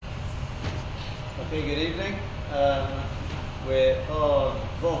Okay, good evening. We're on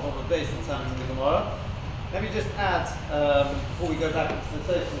Vov on the base in terms of the Gemara. Let me just add, before we go back into the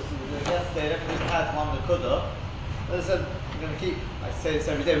Tosfos we were doing yesterday, let me just add one Nakuda. As I said, we're going to keep, I say this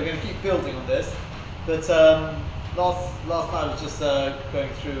every day, we're going to keep building on this. But last night I was just going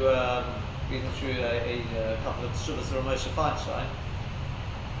through, reading through a couple of Shuvas of Moshe Feinstein.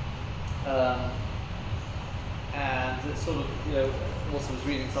 And it sort of, also was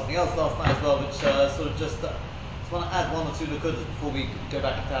reading something else last night as well, which sort of just want to add one or two nakudas before we go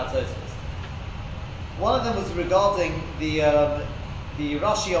back into our Tosfos. One of them was regarding the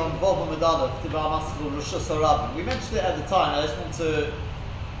Rashi on Vov Medalef, Tibar Maskul Rishus Harabim. We mentioned it at the time. I just want to,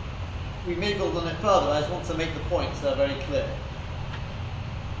 we may build on it further. I just want to make the points very clear.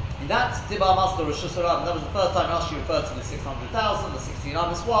 In that Tibar Maskul Rishus Harabim, that was the first time Rashi referred to the 600,000, the 16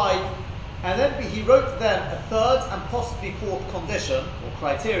 Amos wide. And then he wrote then a third and possibly fourth condition or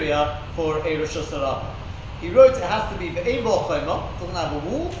criteria for a Rishus Harabim. He wrote it has to be ve'ein bo choma, doesn't have a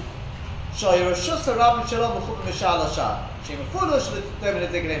wall. Shai Rishus Harabim shalom mechuvim mishal hashar. Shemefurush l'demin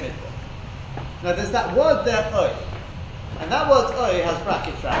edigrei midbar. Now there's that word there oy, and that word oy has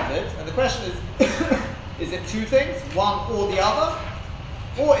brackets around it. And the question is it two things, one or the other,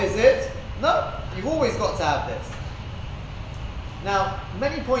 or is it no? You've always got to have this. Now,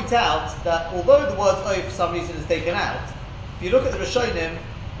 many point out that although the word oy for some reason is taken out, if you look at the Rishonim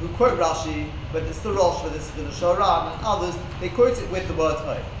who quote Rashi, whether it's the Rosh, whether it's the Shoram and others, they quote it with the word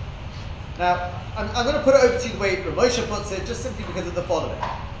oy. Now, I'm going to put it over to you the way Ramosha puts it, just simply because of the following.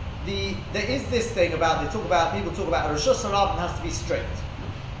 There is this thing about, people talk about a Rishus Harabim has to be straight.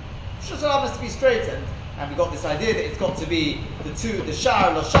 Rishus Harabim has to be straight, and we've got this idea that it's got to be the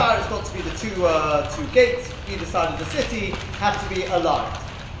Shar, it's got to be the two gates either side of the city have to be aligned.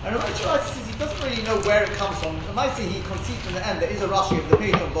 And Ramosha says he doesn't really know where it comes from. I might say he concedes in the end there is a Rashi of the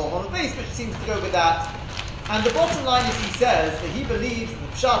Peiton Bom on the base which seems to go with that. And the bottom line is he says that he believes that the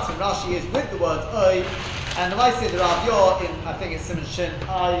Pshat in Rashi is with the word Oy, and the might say the Rav Yor in, I think it's Simon Shin,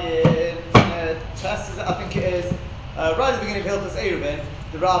 in Chess, I think it is, right at the beginning of Hilchos Eruvin,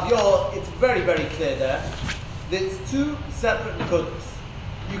 the Rav Yor, it's very, very clear there that it's two separate Nekudas.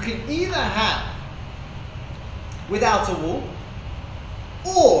 You can either have without a wall,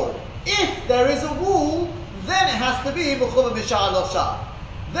 or if there is a wall, then it has to be Mechuvim Mishal Shar.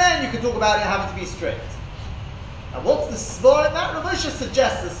 Then you can talk about it having to be straight. Now what's the svara in that? Ramosha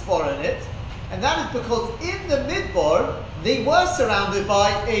suggests the svara in it, and that is because in the Midbar, they were surrounded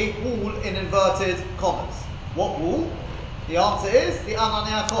by a wall in inverted commas. What wall? The answer is the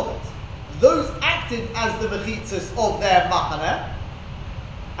Ananei HaKovet. Those acted as the mechitzas of their machaneh,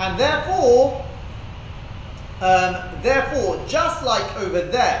 and therefore, just like over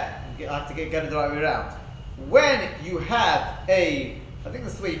there, I have to get it the right way around. When you have I think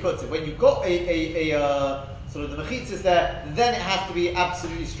that's the way he puts it. When you've got a sort of the mechitzas there, then it has to be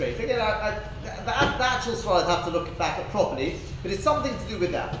absolutely straight. Again, the actual svara I'd have to look back at properly, but it's something to do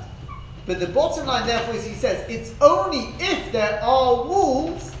with that. But the bottom line, therefore, is he says it's only if there are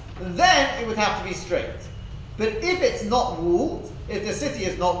walls, then it would have to be straight. But if it's not walled, if the city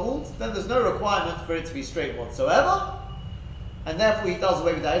is not walled, then there's no requirement for it to be straight whatsoever, and therefore he does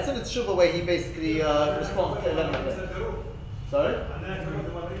away with that. It's in a tshuva where he basically responds to 11. Sorry?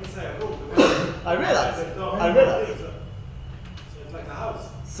 I realise. So it's like a house.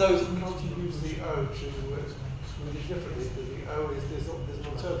 So can't you use the O to split it differently? Because the O is there's an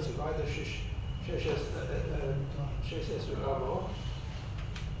alternative. Either sheshes amo,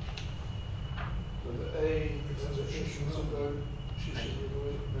 but the A shish musugo shish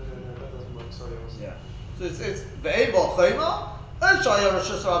yinui. No, that doesn't work. Sorry, I was. Yeah. So it's ve'ein bo choma. That's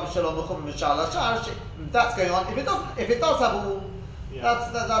going on. If it does have a wall,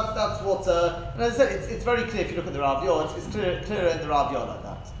 that's what. And as I said, it's very clear if you look at the Rav Yor. It's clearer in the Rav Yor like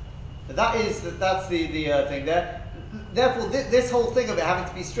that. But that's the thing there. Therefore, this whole thing of it having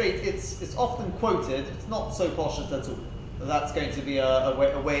to be straight, it's often quoted. It's not so posh at all. That's going to be a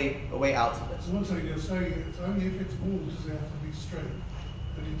way out of it. So one thing you're saying it's only if it's walled does it have to be straight,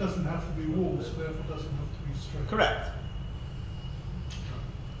 but it doesn't have to be walled, so therefore it doesn't have to be straight. Correct.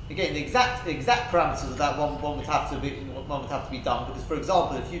 Again, the exact parameters of that one would have to be done, because, for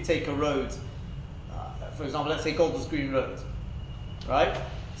example, if you take a road, for example, let's say Golders Green Road, right?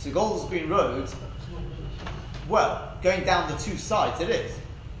 So Golders Green Road, well, going down the two sides, it is.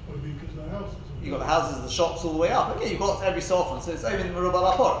 Well, because the houses. You've got the houses, the shops all the way up. Okay, you've got every so often, so it's only in Merubah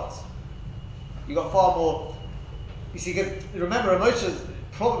Laporat. You've got far more. You see, remember, Ramosha's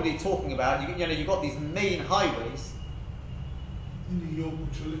probably talking about you've got these main highways. in New York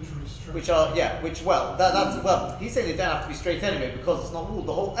which are literally straight. He's saying they don't have to be straight anyway because it's not walled.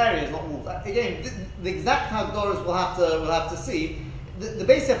 The whole area is not walled. Again, the exact Hagdoras we'll have to see. The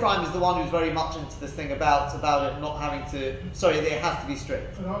Beis Ephraim is the one who's very much into this thing about it not having to. Sorry, it has to be straight.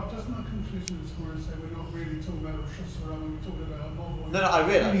 But doesn't the conclusion of this Gemara say we're not really talking about Rosh Hashanah when we're talking about a novel? No, I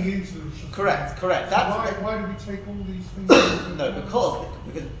realise. Into the Rosh Correct. So why do we take all these things? No, because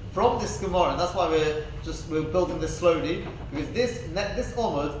from this Gemara, and that's why we're building this slowly, because this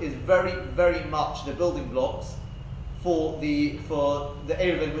Omud is very, very much the building blocks for the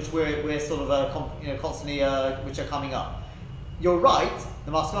Eruvin which we're sort of constantly which are coming up. You're right.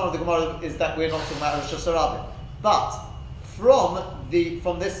 The Maskana of the Gemara is that we're not talking about Rosh Hashanah, but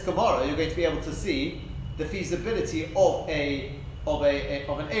from this Gemara, you're going to be able to see the feasibility of an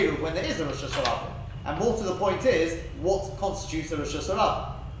Eruv when there is a Rosh Hashanah. And more to the point is, what constitutes a Rosh Hashanah?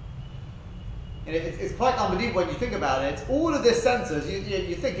 It's quite unbelievable when you think about it. All of this centers,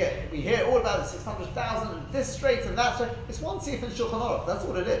 you think we hear all about the 600,000 and this straight and that straight. It's one sif in Shulchan Aruch. That's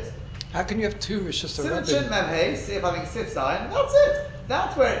all it is. How can you have two Rosh Simon Hashanah? Shin Mem Hey, Sif I think Sif Zayin. That's it.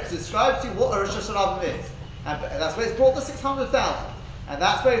 That's where it describes to you what a Rosh Hashanah is, and that's where it's brought the 600,000, and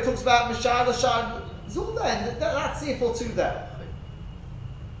that's where it talks about Mishar Lashar. It's all there. That's Sif or two there.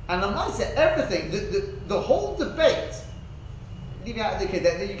 And the mindset, everything, the whole debate. Leaving out that you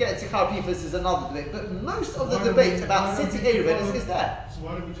get into Karpifus is another debate, but most of the debate about city Eruvin is there. So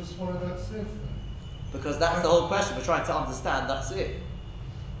why don't we just follow that Sif then? Because that's the whole question. We're trying to understand that Sif.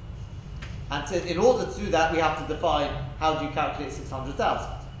 And in order to do that, we have to define how do you calculate 600,000.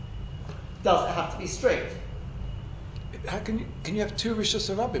 Does it have to be straight? How can you have two Rosh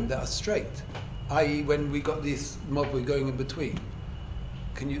Hashanah that are straight? I.e., when we got this mob we're going in between,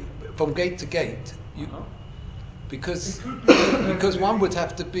 can you from gate to gate? Because one would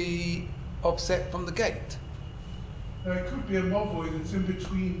have to be offset from the gate. Now it could be a mobboy that's in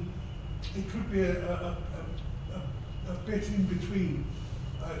between. It could be a bit in between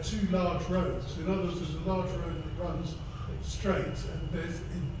two large roads. In other words, there's a large road that runs straight, and there's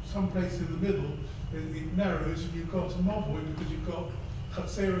in some place in the middle it narrows, and you've got a mobboy because you've got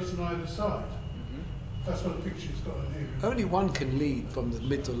chatzeros on either side. Mm-hmm. That's what the picture's got in here. Only one can lead from the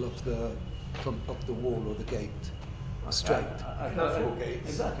middle of the wall or the gate. Straight. I can have 4 gates.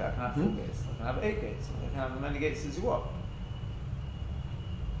 Exactly, I can have 4 gates. I can have 8 gates. I can have as many gates as you want.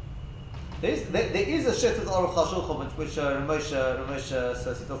 There is a shit of the Aruch HaShulchan which Ramosha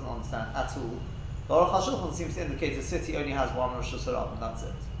says he doesn't understand at all. The Aruch HaShulchan seems to indicate the city only has one Rosh Hashanah and that's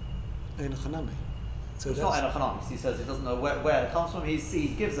it. Ein Chanami. So it's not Ein Chanami. He says he doesn't know where it comes from. He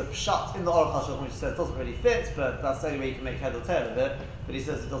gives a pshat in the Aruch HaShulchan which says it doesn't really fit, but that's the only way you can make head or tail of it. But he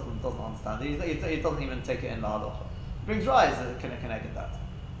says he doesn't understand. He doesn't even take it in la halacha. Brings rise that can connect that.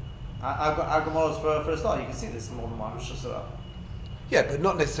 Our Gemara's for a start, you can see this in more than one Rosh Hashanah. Yeah, but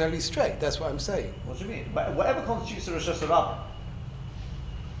not necessarily straight. That's what I'm saying. What do you mean? Whatever constitutes a Rosh Hashanah,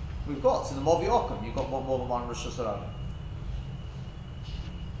 we've got. So the Movi Okum, you've got more than one Rosh Hashanah.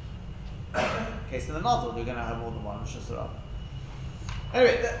 In case in the Nazal, you're going to have more than one Rosh Hashanah.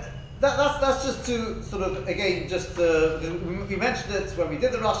 Anyway, that's just to sort of, again, we mentioned it when we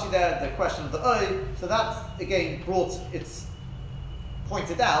did the Rashi there, the question of the Oy, so that's, again,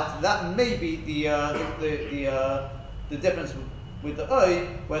 pointed out, that may be the difference with the Oy,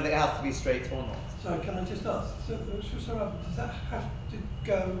 whether it has to be straight or not. So can I just ask, so Rosh Hashanah, does that have to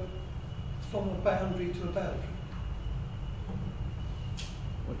go from a boundary to a boundary?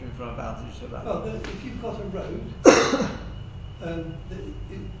 What do you mean from a boundary to a boundary? Well, if you've got a road,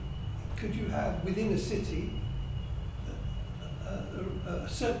 could you have within a city a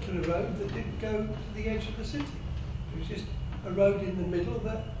circular road that didn't go to the edge of the city? It was just a road in the middle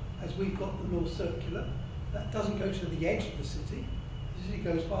that, as we've got the North Circular, that doesn't go to the edge of the city. The city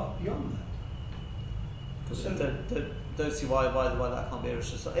goes far beyond that. So don't see why that can't be a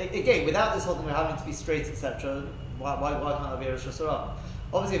Rosh Hashanah. Again, without this whole thing of having to be straight, etc., why can't that be a Rosh Hashanah?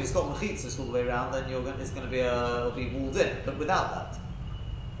 Obviously, if it's got mechitzas all the way around, then it'll be walled in. But without that,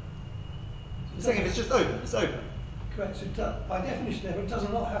 I'm saying if it's just open, it's open. Correct. So by definition, it does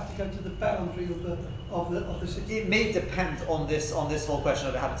not have to go to the boundary of the city. It may depend on this whole question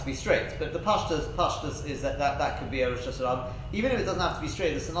of it having to be straight. But the pashtus is that could be a Rosh Hashanah. Even if it doesn't have to be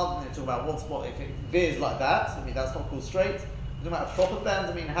straight, there's another thing to talk about. What if it veers like that? I mean, that's not called straight. We're talking about a proper bend.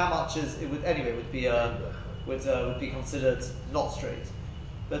 I mean, how much would be considered not straight.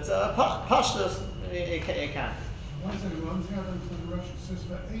 But pashtus, it can. One thing I don't understand the Russian says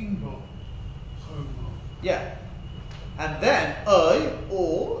about Ainbot, Chomar. Yeah. And then,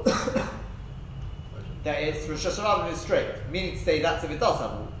 or that it's Rosh Hashanah is straight, meaning to say that's if it does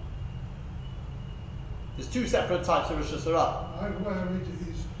have a wall. There's two separate types of Rosh Hashanah. The way I read it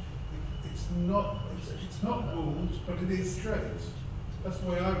is, it's not ruled, but it is straight. That's the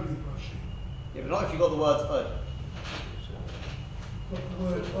way I read Rashi. Yeah, but not if you've got the words O. Got the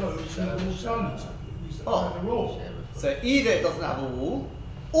word O as an alternative. We said Oh. either or. So either it doesn't have a wall,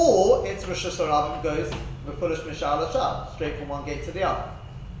 or it's Rosh Hashanah and goes Mefulish Mishal Ashar, straight from one gate to the other.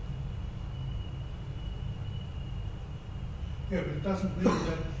 Yeah, but it doesn't mean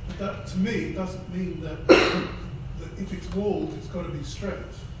that to me, it doesn't mean that if it's walled, it's got to be straight.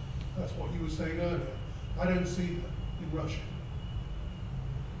 That's what you were saying earlier. I don't see that in Russian.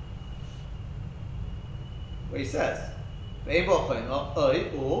 Where he says, "Ve'im b'ochayin oi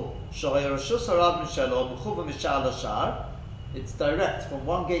or shahaya Rosh Hashanah Mishalo Mechuva Mishal Ashar." It's direct from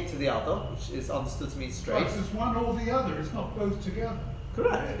one gate to the other, which is understood to mean straight. Right, so it's one or the other. It's not both together.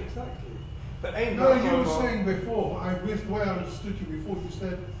 Correct. Yeah, exactly. But ain't No, you were saying before, with the way I understood you before, you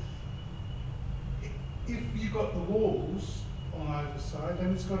said if you got the walls on either side,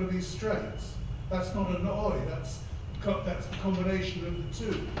 then it's got to be straight. That's not an oi, that's the combination of the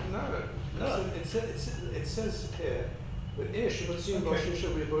two. No. It says here, but ish would seem Okay. Rosh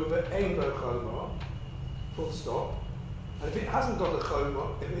Hashanah but ain't no choma, full stop. And if it hasn't got a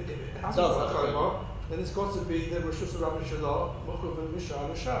choma, if it hasn't got a choma, then it's got to be the Rosh Hashanah Shalom, Mechuv and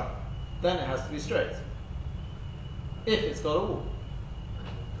Mishal Ashar. Then it has to be straight. If it's got a wall.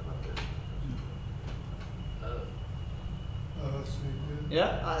 Oh, I see.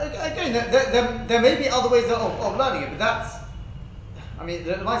 Yeah. Again, there may be other ways of learning it, but that's. I mean,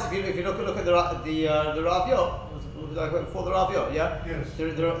 if you look at the Rav Yor, was I quote before the Rav Yor? Yeah. Yes. The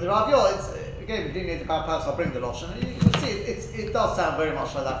Rav Yor, it's again, being the about perhaps I'll bring the Lashon. You can see it does sound very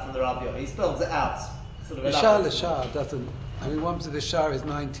much like that from the Rav Yor. He spells it out. Sort of Mishal Ashar doesn't. I mean, one to the Shah is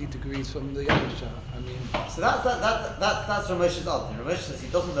 90 degrees from the other Shah. I mean, so that's Ramesh's other thing. Ramesh says he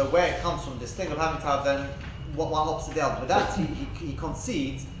doesn't know where it comes from. This thing of having to have then one opposite the other. But that he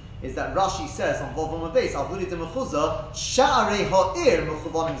concedes is that Rashi says on Vovim Beis Avuri de Mechuza Sha'arei Ha'ir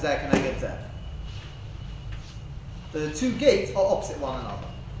Mechuvanim Zeh Keneged Zeh. The two gates are opposite one another.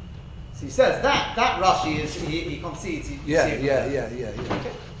 So he says that Rashi is he concedes. yeah.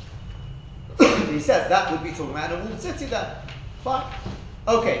 Okay. He says that would be talking about a walled city then. Fine.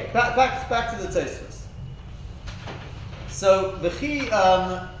 Okay, back to the Tosfos. So V'chi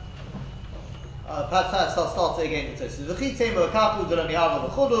perhaps I'll start it again the Tosfos. V'chi Temo Kapu D'Rami Ava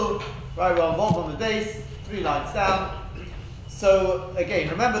V'chudu. Right, we're on Bob on the base, 3 lines down. So again,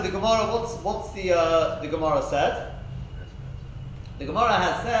 remember the Gemara. What's the Gemara said? The Gemara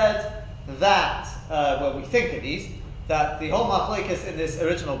has said that, well, we think at least, that the whole machlokes in this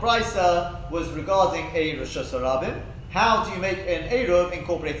original brisa was regarding a Rosh Hashanah. How do you make an Eruv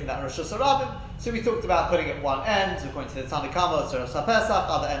incorporating that Rosh Hashanah? So we talked about putting it one end, according to the Tanakama, Tzara Pesach,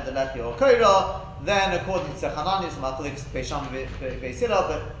 other end, the Lechi or Koira. Then, according to Hanani's machlokes, Beisham Beisila,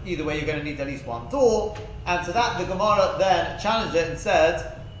 but either way, you're going to need at least one door. And to that, the Gemara then challenged it and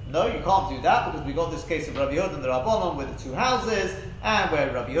said, no, you can't do that because we got this case of Rabbi Yehuda and the Rabbanon with the two houses, and where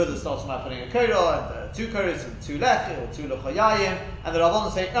Rabbi Yehuda starts by putting a korah and two korahs and two lech or two lechayayim, and the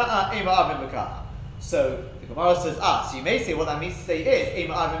Rabbanon say ema avim bekach. So the Gemara says, so you may say what that means to say is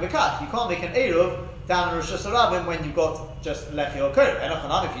ema avim bekach. You can't make an eruv down in Rosh Hashanah when you've got just lechi or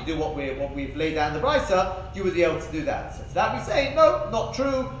korah. If you do what we've laid down in the brisa, you would be able to do that. So to that we say no, not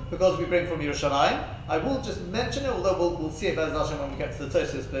true, because we bring from Yerushalayim. I will just mention it, although we'll see it as Hashem when we get to the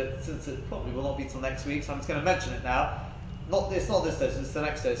Tosfos, but since it probably will not be till next week, so I'm just going to mention it now. It's not this Tosfos, it's the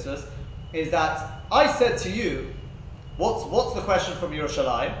next Tosfos. Is that I said to you, what's the question from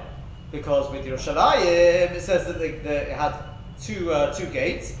Yerushalayim? Because with Yerushalayim it says that it had two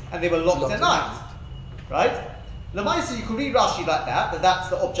gates and they were locked at night, right? Lamaisa, you can read Rashi like that that's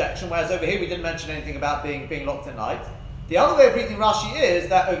the objection. Whereas over here we didn't mention anything about being locked at night. The other way of reading Rashi is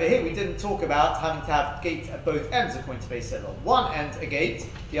that over here we didn't talk about having to have gates at both ends according to Beis Hillel. One end a gate,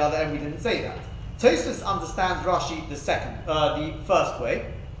 the other end we didn't say that. Tosfos understands Rashi the first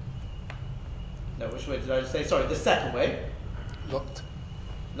way. No, which way did I just say? Sorry, the second way. Locked.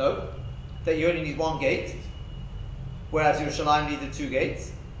 No, that you only need one gate, whereas Yerushalayim needed two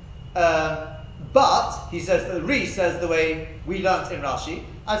gates. But he says the Ri says the way we learnt in Rashi.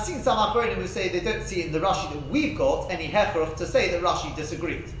 I've seen some Achronim who say they don't see in the Rashi that we've got any hechroch to say that Rashi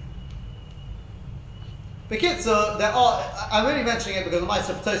disagreed. B'kitzur, I'm only mentioning it because the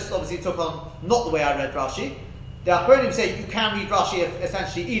Ma'aser of Tosfos obviously took on not the way I read Rashi. The Achronim say you can read Rashi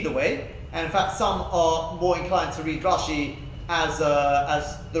essentially either way, and in fact some are more inclined to read Rashi as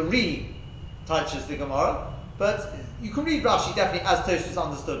the Ri touches the Gemara, but you can read Rashi definitely as Tosfos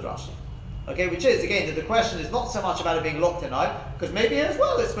understood Rashi. Okay, which is, again, that the question is not so much about it being locked in night, because maybe as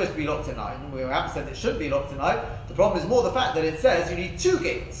well it's supposed to be locked in night, and we haven't said it should be locked in night. The problem is more the fact that it says you need 2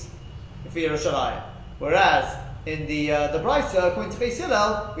 gates for Yerushalayim, whereas in the Brisa, according to Beis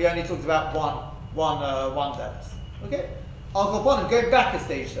Hillel, we only talked about one depth. Okay? I'll go on and go back a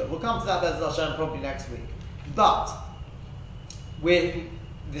stage though. We'll come to that Be'ez Hashem probably next week. But with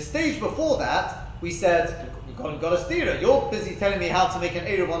the stage before that, we said we've got a steerer. You're busy telling me how to make an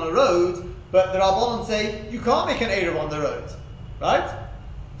Eruv on a road, but the Rabbanon say you can't make an Eruv on the road, right?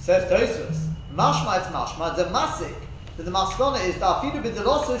 Says Tosfos, mashma it's mashma, the masik. That the maskana is da'afidu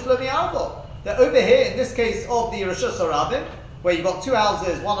b'delosu shlomi arbo. That over here, in this case of the Rishus Harabim, where you've got 2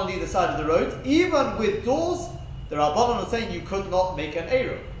 houses, one on either side of the road, even with doors, the Rabbanon are saying you could not make an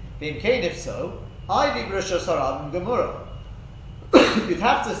Eruv. V'imkein, if so, I leave Rishus Harabim Gemurah. You'd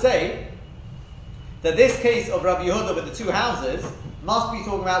have to say that this case of Rabbi Yehuda with the 2 houses must be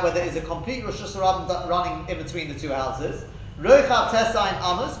talking about whether it's a complete Rosh Hashanah running in between the 2 houses. Rochav Tesain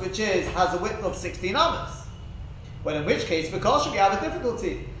Amos, which has a width of 16 Amos. Well, in which case, because we have a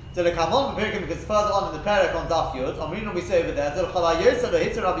difficulty. So the Kamon B'Pirkim, because further on in the Perek on Daf Yud, Amrino we say over there, the Chala Yosef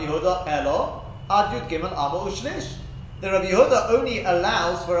Hita Rabbi Yehuda Elo Ad Yud Gimel Amo Ushlish. The Rabbi Yehuda only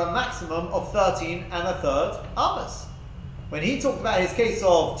allows for a maximum of 13 and a third Amos. When he talked about his case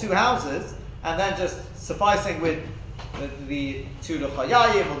of 2 houses, and then just sufficing with the 2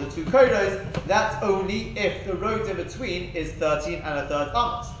 L'chayayim or the 2 Koros, that's only if the road in between is 13 and a third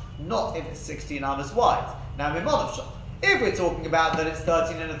Amos, not if it's 16 Amos wide. Now, Mimonavshah, if we're talking about that it's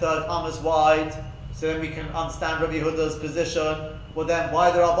 13 and a third Amos wide, so then we can understand Rabbi Yehuda's position, well then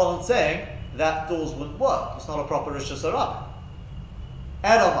why the Rabbanon saying that doors wouldn't work? It's not a proper Rosh Hashanah.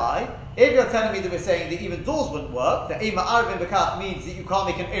 Edomai, if you're telling me that we're saying that even doors wouldn't work, that Ema Arvin Bekat means that you can't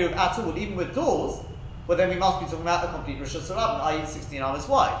make an Eruv at all, even with doors, well then we must be talking about a complete Rosh Hashanah, i.e. 16 Amos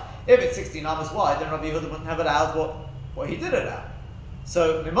wide. If it's 16 Amos wide, then Rabbi Yehuda wouldn't have allowed what he did allow.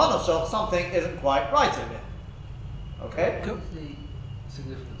 So, Mimonavshah, something isn't quite right in it. Okay? What is the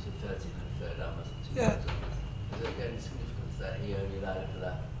significance of 13 and a third Amos and 2 Yeah. Amos? Is there any significance that he only allowed it for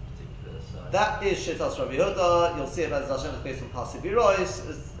that particular size? That is Shittas Rabbi Yehuda. You'll see it as Hashem is based on Pasibirois. It's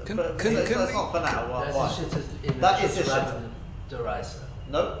not for now. That's the shit in the That is a rather shit. than Deraisa.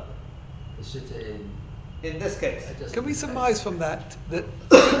 No, The shit in this case. Can we surmise from that if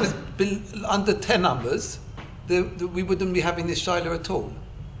it was under 10 numbers, we wouldn't be having this Shiloh at all?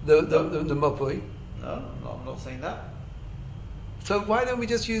 The Mavoi? No, I'm not saying that. So why don't we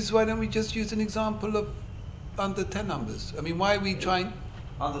just use an example of under 10 numbers? I mean, why are we trying?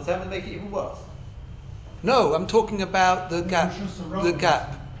 Under 10 would make it even worse. No, I'm talking about the gap. Rishus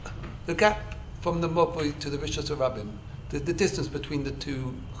The Harabim. gap from the Mavoi to the Rishus Harabim. The distance between the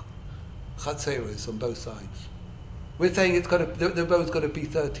 2 Chatzeros on both sides. We're saying it's got to, the road's got to be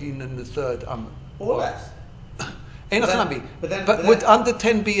 13 and the third Or less. But would under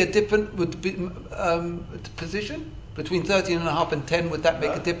 10 be a different position? Between 13 and a half and 10, would that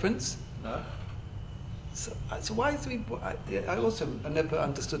make a difference? No. So why is I never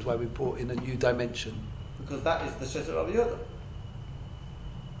understood why we brought in a new dimension. Because that is the Shittas Rabbi Yehuda.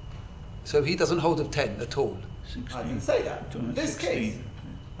 So he doesn't hold of 10 at all. 16. I didn't say that. Don't In have this 16. case.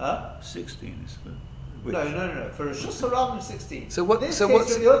 Huh? 16 is for No. For Rosh Hashanah 16. So what? This So case,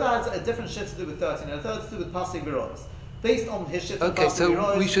 what's? Rabbi Yehuda has a different shit to do with 13, and a third to do with Pasei Birois. Based on his shit Okay, Pasei so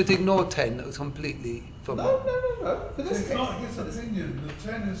Birois. we should ignore 10 completely from. No. For So this it's case. not his opinion,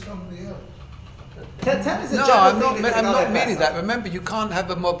 the 10 is somebody else. 10 is a No, general I'm thing not. that I'm can not go meaning Pesach. that. Remember, you can't have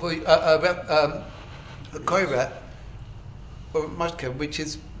a koiret or mashke which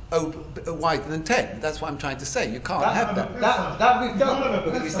is wider than 10. That's what I'm trying to say. You can't have that. That we've done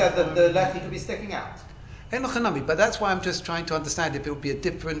because we said that the lechi could be sticking out. But that's why I'm just trying to understand if it would be a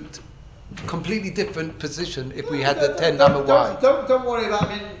completely different position if we had the 10 number wide. Don't worry about.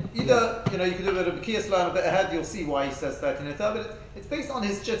 I mean, either you can do a bit of B'kiyas learn a bit ahead. You'll see why he says 13 and a third, but it's based on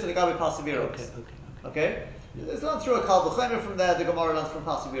his shit of the Gabi Pasibiros. Okay. Let's learn through a Kal V'Chomer from there. The Gemara learns from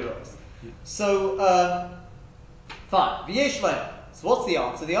Pasibiros. So fine. V'yesh leim. So what's the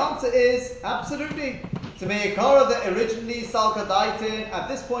answer? The answer is absolutely to Me'ikara that originally Salka Daitin. At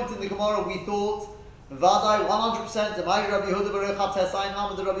this point in the Gemara, we thought. Vadai 100% the Rabbi Yehuda Baruch HaTesayin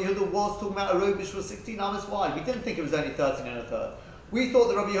Nam, the Rabbi Yehuda was talking about a road which was 16 amas wide. We didn't think it was only 13 and a third. We thought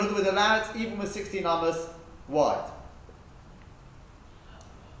that Rabbi Yehuda would allow it even with 16 amas wide.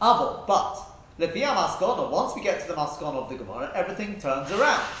 But Lefia Maskana, once we get to the Maskana of the Gemara, everything turns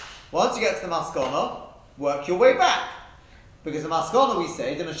around. Once you get to the Maskana, work your way back. Because the Maskana we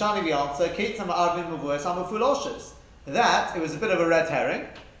say, the Mashani we answer, Ketzam Arvin Mavuas Hamufuloshes. That, it was a bit of a red herring.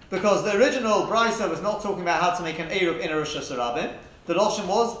 Because the original Brisa was not talking about how to make an Eruv in a Rosh Hashanah. The the Lashon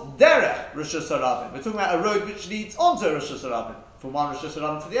was derech Rishus Harabim. We're talking about a road which leads onto Rishus Harabim, from one Rishus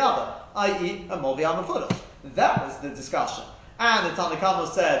Harabim to the other, i.e. a Movi Amafudosh. That was the discussion. And the Tanakh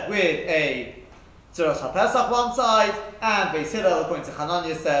said with a Tzuras HaPesach one side, and Beis Hillel, according to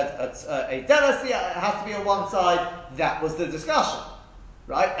Hananya, said a Deres has to be on one side. That was the discussion.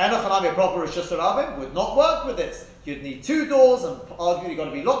 Right? Enoch Hanami, a proper Rishus Harabim, would not work with this. You'd need two doors, and arguably you've got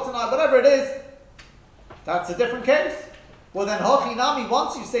to be locked tonight, whatever it is. That's a different case. Well then, Hachinami,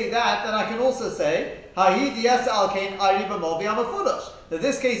 once you say that, then I can also say, Ha'idi yes al-kain ariba movi amafudosh. That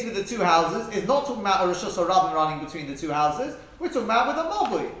this case with the two houses is not talking about a Rishus Harabim running between the two houses, we're talking about with a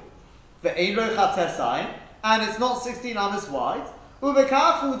movi. Ve'ein lo chatesayin, and it's not 16 amas wide.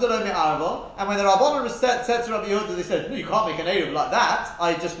 Ubekachu delo me'arvo, and when the Rabbanon said to Rabbi Yehuda, they said, no, you can't make an Eruv like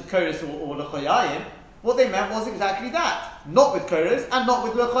that, just with Koris or L'choyayim. What they meant was exactly that. Not with Koris and not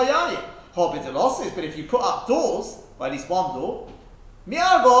with L'choyayim. Hobbit but if you put up doors, or at least one door,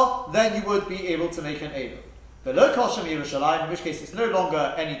 mi'arvo, then you would be able to make an Eruv. But lo kosher Yerushalayim, in which case it's no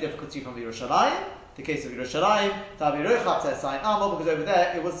longer any difficulty from Yerushalayim. The case of Yerushalayim, because over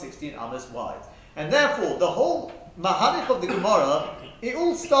there it was 16 amas wide. And therefore, the whole Maharich of the Gemara, it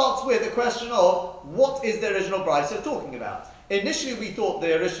all starts with the question of what is the original Brisa talking about. Initially, we thought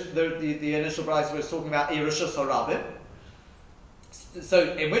the initial Brisa was talking about Rishus Harabim.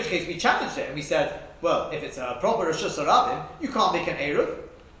 So, in which case we challenged it and we said, well, if it's a proper Rishus Harabim, you can't make an Eruv,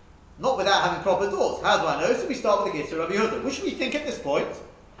 not without having proper doors. How do I know? So we start with the case of Rabbi Yehuda. Which we think at this point,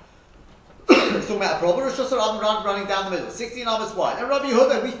 it's talking about a proper Rishus Harabim running down the middle, 16 amas wide. And Rabbi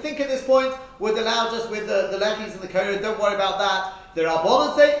Yehuda, we think at this point, would allow just with the lechis and the koros, don't worry about that. The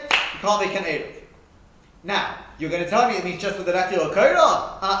Rabbanon say, you can't make an Eruv. Now, you're going to tell me it means just with the lechi or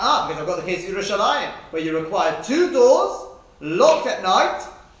korah? Because I've got the case of Yerushalayim, where you require two doors, locked at night.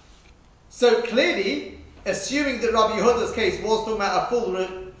 So clearly, assuming that Rabbi Yehuda's case was talking about a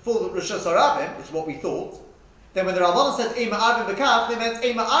full Rishus Harabim, which is what we thought, then when the Rabbanon said Eima Arvin B'kaf, they meant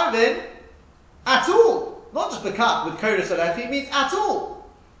Eima Arvin at all. Not just B'kaf with Kodesh Alefi, it means at all.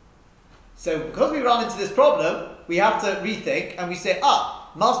 So because we run into this problem, we have to rethink and we say,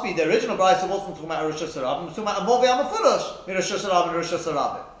 must be the original Brisa wasn't talking about a Rishus Harabim, it was talking about a Movi Amafudosh, Rishus Harabim and Rishus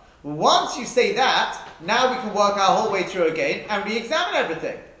Harabim. Once you say that, now we can work our whole way through again and re-examine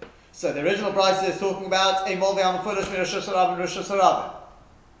everything. So the original Brisa is talking about a Movi Amafudosh, Rishus Harabim and Rishus Harabim.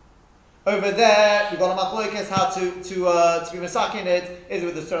 Over there, we've got a machlokes how to be masakin it. Is it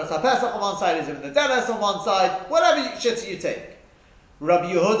with the Tzuras HaPesach on one side? Is it with the Deles on one side? Whatever shit you take.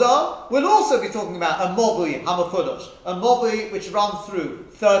 Rabbi Yehuda will also be talking about a Movi Hamafudosh, a Movi which runs through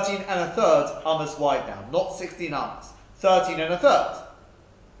 13 and a third amas wide now, not 16 amas, 13 and a third.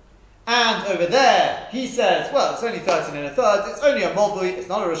 And over there, he says, well, it's only 13 and a third, it's only a Movi, it's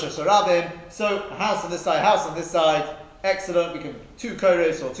not a Rishus Harabim, so a house on this side, house on this side. Excellent, we can two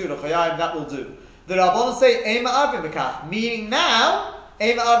koros or two l'chayim, that will do. The Rabbanon say Eima Arvin B'kach, meaning now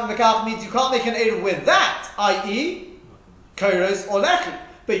Eima Arvin B'kach means you can't make an Eruv with that, i.e. koros or lechi.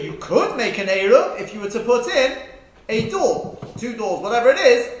 But you could make an Eruv if you were to put in a door, two doors, whatever it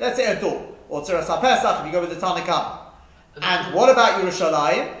is, let's say a door. Or Tzuras HaPesach if you go with the Tanakh. And what about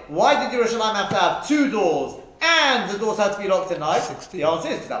Yerushalayim? Why did Yerushalayim have to have two doors and the doors had to be locked at night? 16. The answer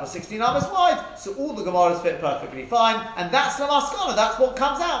is because that was 16 amas wide. So all the Gemaras fit perfectly fine. And that's the maskana, that's what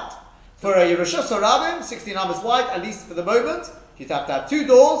comes out. For a Rishus Harabim, 16 amas wide, at least for the moment, you'd have to have two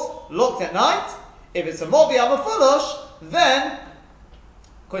doors, locked at night. If it's a Movi Amafudosh, then,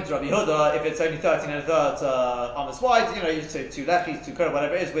 according to Rabbi Yehuda, if it's only 13 and a third amas wide, you say two lechis, two korah,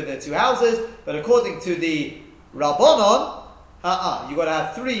 whatever it is, with the two houses. But according to the Rabbanon, you've got to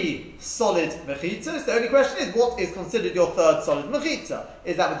have three solid mechitzas. The only question is, what is considered your third solid mechitza?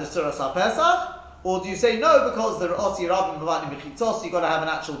 Is that with the Tzuras HaPesach? Or do you say no, because the Oti Rabim Mavani Mechitzos, you've got to have an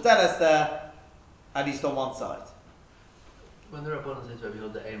actual Deles there, at least on one side? When the Rabbanon says Rabbi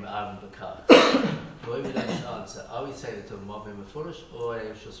Yehuda Eima Arvin B'kach, the way we know this answer, are we saying it's a Movi Mefudosh or a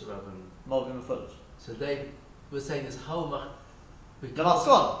Rishus Harabim? Movi Mefudosh. So we're saying this whole The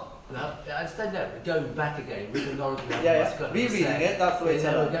Maskon. I understand that, we're going back again with the knowledge we have. Rereading it, that's the way it's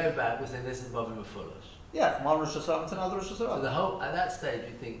we're going back, we're saying this is Movi Mefudosh. Yeah, from one Rishus Harabim to another Rishus So Harabim. at that stage,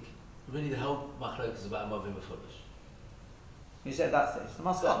 you think really the whole machlokes is about Movi Mefudosh. You said at that stage, the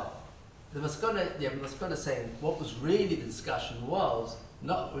Maskon. The Maskona saying what was really the discussion was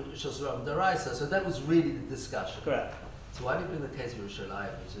not Rishus Harabim Daraisa, so that was really the discussion. Correct. So why do you bring the case of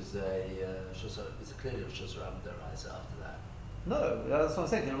Yerushalayim, which is it's a clearly Rishus Harabim Daraisa after that? No, that's what I'm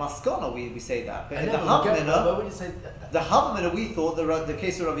saying. In the Maskana we say that. But in the Havamina, when you say the Havamina we thought the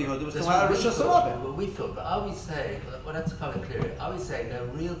case of Rabbi Yehuda was talking about Rishus Harabim. But we thought, but are we saying, well that's kind of clear, are we saying no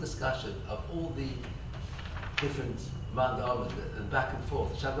real discussion of all the different Mount Omer, the back and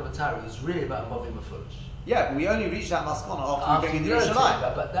forth, Shagla Matari was really about Movi Mefurish. Yeah, but we only reached that Maskana after we bring in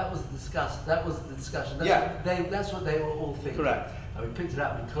Yerushalayim. But that was discussed. That was the discussion. That's what they were all thinking. Correct. And we picked it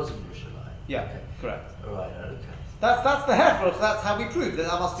up because of Yerushalayim. Yeah, okay. Correct. All right, okay. That's the hefer, so that's how we proved that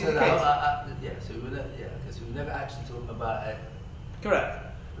must be the case. So we were never actually talking about it. Correct.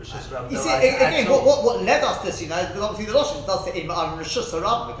 You No, see, again, what led us to this, because obviously the Rosh does say Rishus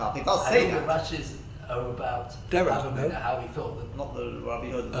Harab, it does say that. The Rashi's are about how we thought that. Not the Rabbi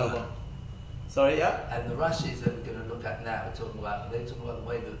Yehuda, the one. Sorry, yeah? And the Rashis that we're going to look at now, they're talking about the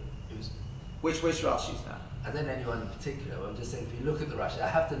way that it was. Which Rashis now? I don't know anyone in particular. I'm just saying, if you look at the Rashi, I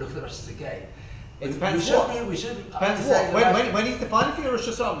have to look at the Rashis again. It depends what. Depends what. When he's defining for your Rosh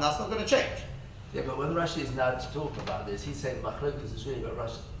Hashanah, that's not going to change. Yeah, but when Rashi is now talking about this, he's saying Machlokas is really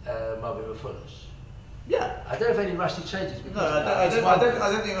about Mavi Mefurish. Yeah. I don't know if any Rashi changes because I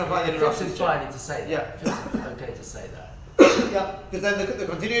don't think I'll find any Rashi changes. It's fine to say that. Yeah. It feels okay to say that. Yeah, because then the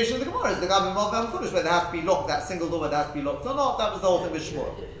continuation of the Gemara is the Gabi Mavi Mefurish, where they have to be locked, that single door where they have to be locked or not. That was the whole thing with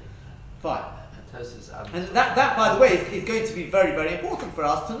Shmuel. Fine. And that, by the way, is going to be very, very important for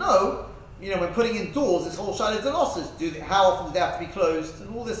us to know. When putting in doors, this whole shalit and losses, how often do they have to be closed,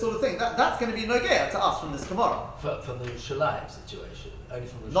 and all this sort of thing. That's going to be nogea to us from this Gemara. From the Yerushalayim situation, only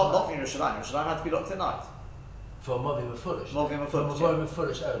from the not from Yerushalayim. Yerushalayim had to be locked at night. For Movi Mefurish. Movi Mefurish. For Movi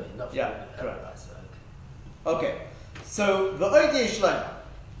Mefurish only, not for correct. Okay, so the Oidiyeh Shlomo.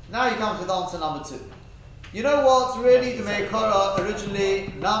 Now he comes with answer number 2. You know what's really the Meikora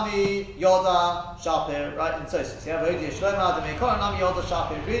originally Nami Yoda Shapir, right? In Tosis, yeah, Oidiyeh Shlomo, the Meikora Nami Yoda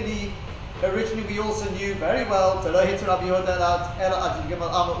Shapir. Really, originally we also knew very well that Rabbi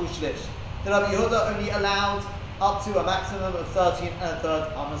Yehuda only allowed up to a maximum of 13 and a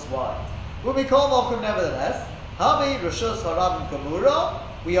third amas wide. When we call Mokum, nevertheless, Habi Rishus Harabim Kamura,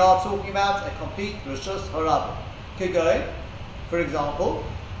 we are talking about a complete Rishus Harabim. Kigoin, for example,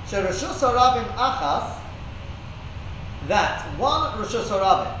 She Rishus Harabim Achas, that one Rishus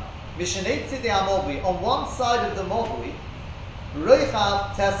Harabim, Mishnei Tzidei HaMovli, on one side of the Movli,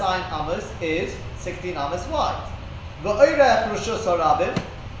 Reichav Tesain Amos is 16 Amos wide. V'oirech Rishus Harabim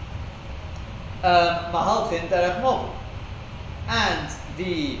Mahaltin Derech Movli, and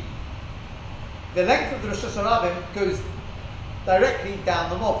the length of the Rishus Harabim goes directly down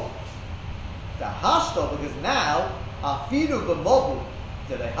the Movli. The Hashto, because now Afilu b'Movli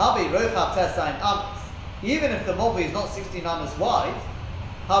Derehabi Reichav Tesain Amos, even if the Movli is not 16 Amos wide,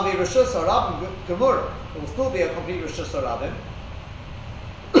 Havi Rishus Harabim Gemurah, it will still be a complete Rishus Harabim.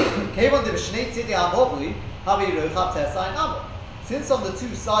 Since on the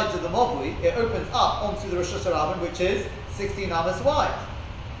two sides of the Movli it opens up onto the Rishus Harabim, which is 16 Amos wide.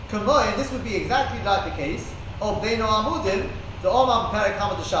 And this would be exactly like the case of Beino Amudim, the Omam Perek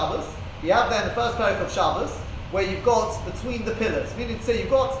Hamad Shabbos. You have there in the first Perek of Shabbos, where you've got between the pillars, meaning to say you've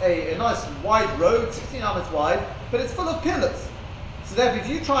got a nice wide road, 16 Amos wide, but it's full of pillars. So therefore, if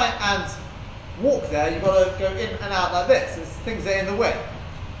you try and walk there, you've got to go in and out like this. There's things that are in the way.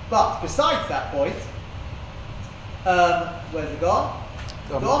 But besides that point, where's it gone?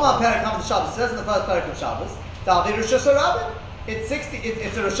 The Omar Perek Hamad Shabbos says in the first Perek of Shabbos, David Rishus Harabim. It's 60.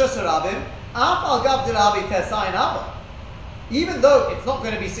 It's a Rishus Harabim. Af al gav de Rabbi Tesayin Amma. Even though it's not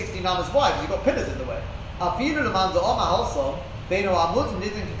going to be 16 Amos wide, because you've got pillars in the way. Afilu leman de Omar also beino amud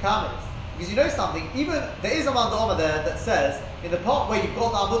nidin kakamis. Because you know something, even there is a man de Omar there that says in the part where you've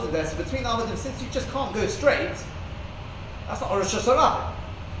got the amudim there, so between the amudim, since you just can't go straight, that's not a Rishus Harabim.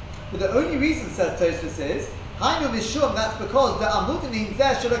 But the only reason, says Tosfos, is Hainu Mishum, that's because the amudim means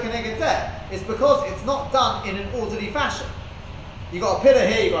there should have connected there. It's because it's not done in an orderly fashion. You got a pillar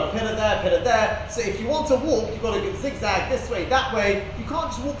here, you got a pillar there. So if you want to walk, you've got to zigzag this way, that way. You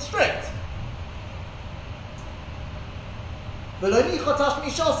can't just walk straight. So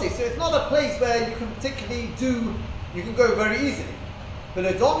it's not a place where you can particularly you can go very easily. And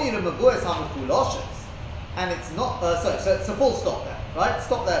it's not, so it's a full stop there, right?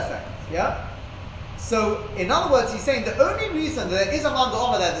 Stop there a second, yeah? So, in other words, he's saying the only reason that there is a man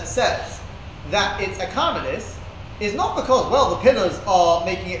d'Omer there that says that it's a karmelis is not because, the pillars are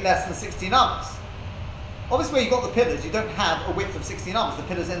making it less than 16 amos. Obviously, where you've got the pillars, you don't have a width of 16 amos. The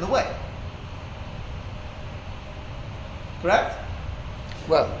pillars are in the way. Correct?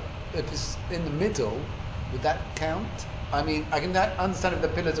 Well, if it's in the middle, would that count? I mean, I can understand if the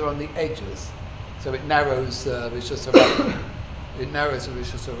pillars are on the edges, so it narrows Rishus Harabim. It narrows the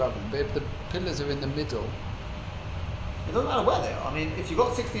Rishus Harabim. But if the pillars are in the middle, it doesn't matter where they are. I mean, if you've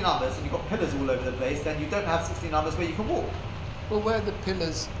got 16 amos and you've got pillars all over the place, then you don't have 16 amos where you can walk. Well, where are the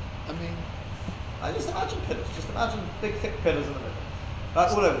pillars? I mean, I just imagine pillars. Just imagine big, thick pillars in the middle,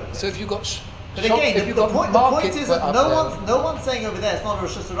 all over the place. So if you've got But shop, again, if the you've got point market is put that up there, no one's saying over there it's not a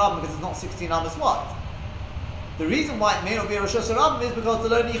Rosh Hashanah because it's not 16 amas wide. The reason why it may not be a Rosh Hashanah is because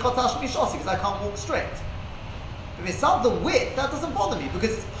the Loni Chotash Mishosi, because I can't walk straight. If it's not the width, that doesn't bother me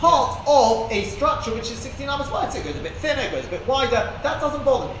because it's part of a structure which is 16 amas wide. So it goes a bit thinner, it goes a bit wider. That doesn't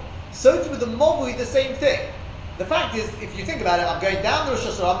bother me. So too with the Mobui, the same thing. The fact is, if you think about it, I'm going down the Rosh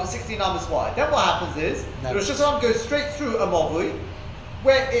Hashanah 16 amas wide. Then what happens is the Rosh Hashanah goes straight through a Mobui,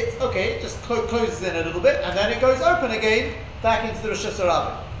 where it's okay, it just closes in a little bit, and then it goes open again back into the Rosh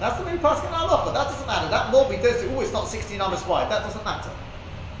Hashanah. That's the way Paskin halacha. That doesn't matter. That Mobui does it. Oh, it's not 16 amas wide. That doesn't matter.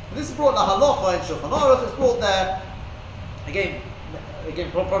 And this is brought in the halacha in Shulchan Aruch. It's brought there. Again,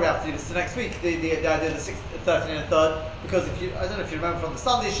 probably have to do this next week. The idea of the 13 and a third, because if you, I don't know if you remember from the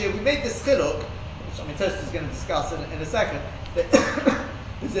Sunday issue, we made this chiluk, which I mean Tosfos is going to discuss in a second. That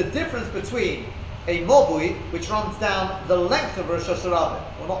there's a difference between a mobui which runs down the length of Rosh Hashanah,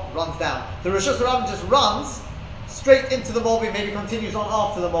 or not runs down. The Rosh Hashanah just runs straight into the mobui, maybe continues on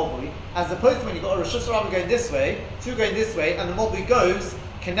after the mobui, as opposed to when you've got a Rosh Hashanah going this way, two going this way, and the mobui goes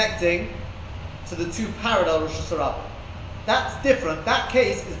connecting to the two parallel Rosh Hashanah. That's different. That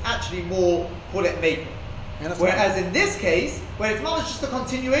case is actually more, call it maple. Whereas in this case, where it's mamash just a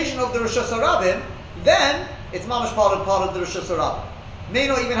continuation of the Rosh Hashanah, then it's mamash part of the Rosh Hashanah. May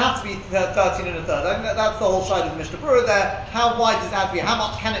not even have to be 13 and a third. I think that's the whole side of the Mishnah Berurah there. How wide does it have to be? How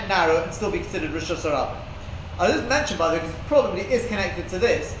much can it narrow and still be considered Rosh Hashanah? I just mentioned, by the way, because it probably is connected to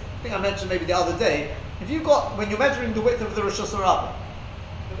this. I think I mentioned maybe the other day. If you've got, when you're measuring the width of the Rosh Hashanah,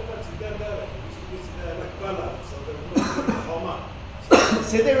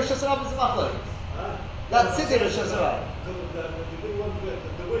 Siddur Rosh Hashanah is a machlokes. That's Siddur Rosh Hashanah. The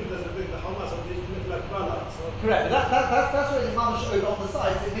wind doesn't bring the Hamas, so they make like Bala. Correct. That's where the mamash over on the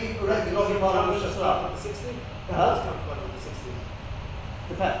side. So it may already not be part of Rosh Hashanah. The 16? Huh? Part of the 16.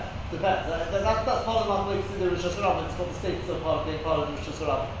 Depends. That's part of the machlokes Siddur Rosh Hashanah. It's called the status of part of the Rosh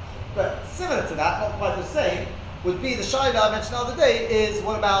Hashanah. But similar to that, not quite the same, would be the shaila I mentioned the other day. Is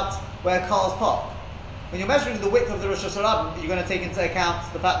what about where cars park? When you're measuring the width of the Rosh Hashanah, you're going to take into account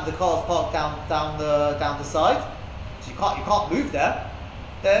the fact that the cars park down the side, so you can't move there.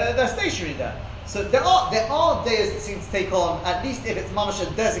 They're stationary there. So there are days that seem to take on, at least if it's mamash a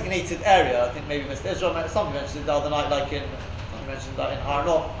designated area. I think maybe Mr. Israel, somebody mentioned it the other night, like in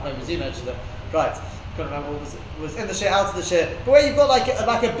Haranoch, maybe Z mentioned it. Right, couldn't remember what was in the share, out of the share. But where you've got like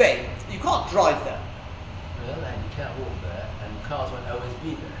a bay, you can't drive there. On the other hand, you can't walk there, and cars won't always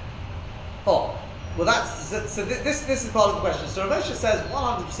be there. Oh. Well, this is part of the question. So Rav Moshe says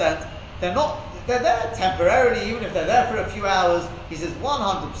 100%. They're there temporarily, even if they're there for a few hours. He says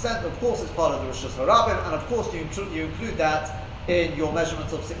 100%. Of course, it's part of the Rosh Hashanah, and of course you include that in your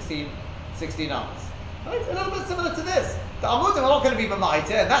measurements of 16 hours. Right? A little bit similar to this. The amudim are not going to be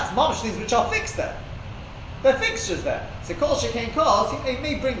mamaita, and that's mamash things which are fixed there. They're fixtures there. So kol shekain cars, he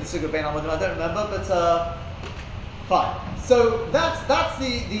may bring the sugar bein amudim. I don't remember, but fine. So that's the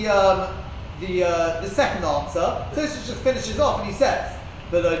second answer. Tosfos just finishes off and he says,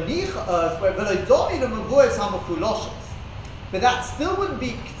 but that still wouldn't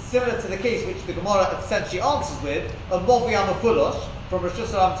be similar to the case which the Gemara essentially answers with a Movi Amafulosh from Rosh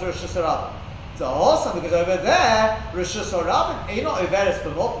Hashanah to Rosh Hashanah. So awesome, because over there, Rosh Hashanah ain't not overes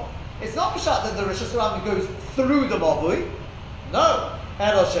b'Movi. It's not pshat that the Rosh Hashanah goes through the Movi. No.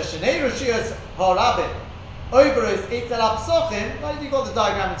 Elo sheshenei Roshiyos harabim. Overes eitel apsochim. Like you got the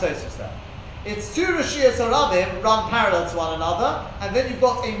diagram in Tosfos there. It's two Roshiyos harabim run parallel to one another, and then you've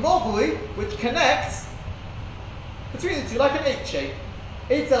got a Mobui which connects between the two, like an H shape.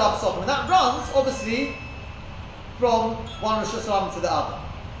 Eitel apsochim. And that runs, obviously, from one Rosh Hashanah to the other.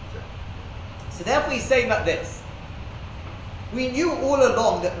 So therefore he's saying like this. We knew all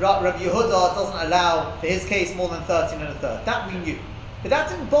along that Rabbi Yehuda doesn't allow, for his case, more than 13 and a third. That we knew. But that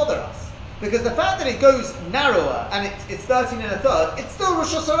didn't bother us. Because the fact that it goes narrower and it's 13 and a third, it's still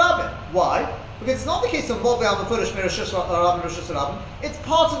Rosh Hashanah. Why? Because it's not the case of Movi al-Mefurish Rosh Hashanah. It's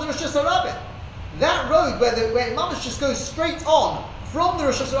part of the Rosh Hashanah. That road where Mamash just goes straight on from the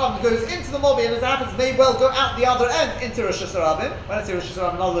Rosh Hashanah, goes into the Mobi, and as it happens, may well go out the other end into Rosh Hashanah. When I say Rosh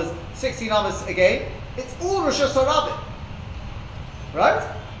Hashanah, in other words, 16 Amos again, it's all Rosh Hashanah.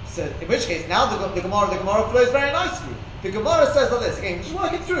 Right? So, in which case, now the Gemara flows very nicely. The Gemara says like this, again, just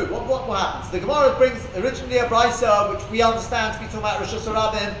work it through, what happens? The Gemara brings originally a brisa, which we understand to be talking about Rosh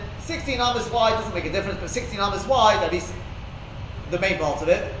Hashanah, 16 Amos wide, doesn't make a difference, but 16 Amos wide, at least the main part of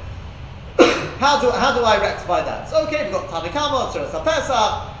it. How do I rectify that? So, okay, we've got Tanakama, Tzeres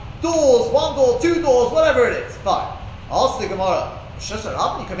HaPesach, doors, one door, two doors, whatever it is. Fine. Ask the Gemara, Rosh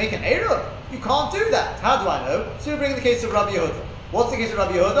Hashanah, you can make an Eruv. You can't do that. How do I know? So we bring the case of Rabbi Yehuda. What's the case of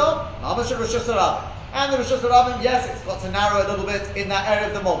Rabbi Yehuda? Mamash Rishus Harabim. And the Rishus Harabim, yes, it's got to narrow a little bit in that area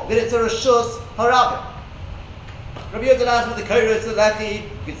of the mob. But it's a Rishus Harabim. Rabbi Yehuda allows with the Koros, the Lechi,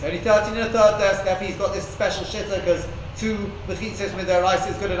 it's only 13 and a third desk, therefore he's got this special shitta because 2 Bechitzes with their rice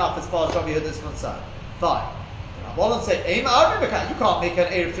is good enough as far as Rabbi Yehuda is concerned. Fine. Rabbanan say, Eima Arvim Mekat, you can't make an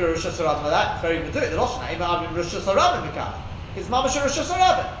Erev through a Rishus Harabim like that. It's very good to do it. The Lashon, Eima Arvim Rishus Harabim Mekat. It's Mamash Rishus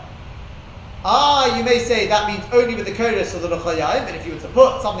Harabim. You may say that means only with the Kodesh or the L'chayayim, but if you were to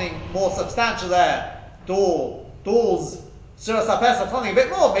put something more substantial there, doors, Suras HaPesach, something a bit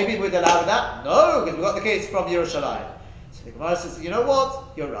more, maybe we'd allow that. No, because we've got the case from Yerushalayim. So the Gemara says, you know what?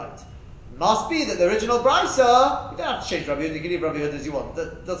 You're right. It must be that the original Brisa, you don't have to change Rabbi Yehuda, you can leave Rabbi Yehuda as you want,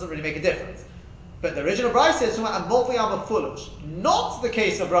 that doesn't really make a difference. But the original Brisa is talking about a multi-yama fulish. Not the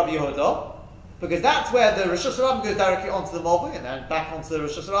case of Rabbi Yehuda, because that's where the Rishus Harabim goes directly onto the Mavui and then back onto the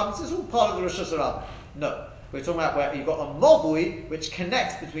Rishus Harabim. So it's all part of the Rishus Harabim. No. We're talking about where you've got a Mavui which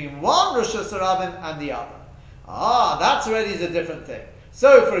connects between one Rishus Harabim and the other. That's already a different thing.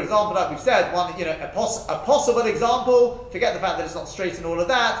 So, for example, like we've said, a possible example, forget the fact that it's not straight and all of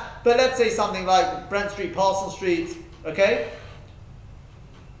that, but let's say something like Brent Street, Parson Street, okay?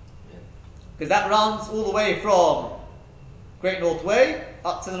 Because that runs all the way from Great North Way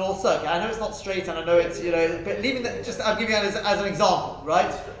up to the North Circuit. I know it's not straight, and I know it's, but leaving that, just I'll give you that as an example,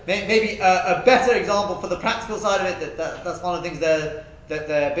 right? Maybe a better example for the practical side of it. That's one of the things that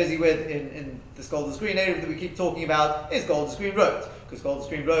they're busy with in this Golders Green area that we keep talking about is Golders Green Road, because Golders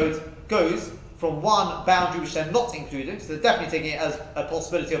Green Road goes from one boundary which they're not including, so they're definitely taking it as a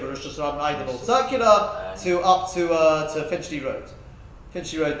possibility of a Rosh Hashanah either North Circular to up to Finchley Road.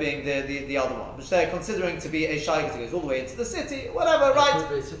 Finchley Road being the other one, which they're considering to be a shayga that goes all the way into the city, whatever, right? Could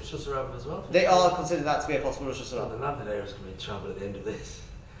be a Rosh Hashanah as well. They are considering that to be a possible Rosh So the Hashanah. London area is going to be in trouble at the end of this.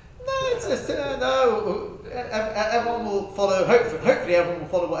 No, it's just no. Everyone will follow. Hopefully, everyone will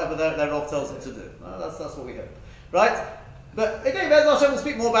follow whatever their Rav tells them to do. That's what we hope, right? But again, Bez Hashem will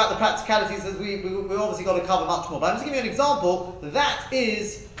speak more about the practicalities as we obviously got to cover much more. But I'm just giving you an example. That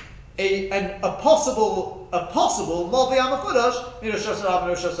is a possible Movi Amafudash in Rosh Hashanah and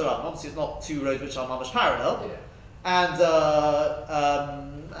Rosh Hashanah. Obviously, it's not two roads which are mamash parallel, and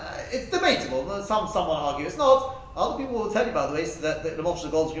it's debatable. Someone argue it's not. Other people will tell you, by the way, that the Moshe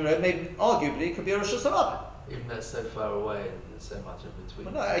of Golders Green Road maybe arguably could be a Rosh Hashanah. Even though it's so far away and there's so much in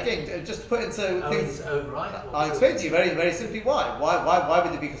between. Well, no, again, just to put into things. Its own right. I'll explain to you very, very simply why. Why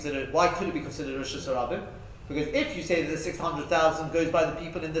would it be considered? Why could it be considered Rosh Hashanah? Because if you say that the 600,000 goes by the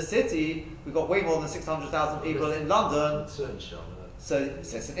people in the city, we've got way more than 600,000 people in London. So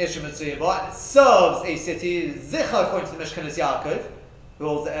it's an Ishim Mitzvah, and it serves a city. Zicha, according to the Mishkanis Yaakov,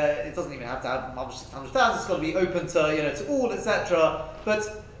 well, it doesn't even have to have 600,000. It's got to be open to all, etc. But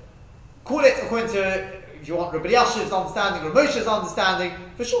call it according to, if you want Rabbi Yashiv's understanding or Moshe's understanding,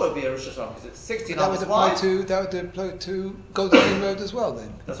 for sure it would be a Rosh Hashanah because it's 16 hours wide. That would apply to Golders Green Road as well,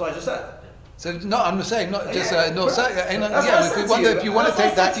 then. That's what I just said. So I'm saying not just North Circuit. We wonder if you want to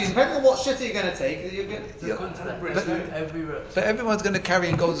take that. Depending on what shit you're going to take, you're going but everyone's going to carry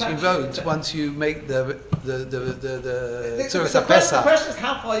in Golders Green Road once you make the the question is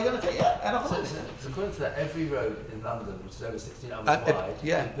how far you're going to take. So according to that, every road in London, which is over 16 hours wide,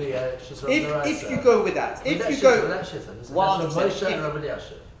 would be if you go with that, if you go,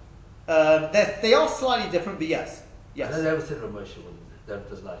 100%. They are slightly different, but yes. I know they would say Moshe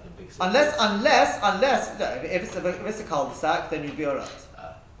doesn't like in big cities. Unless if it's a cul-de-sac, then you'd be alright.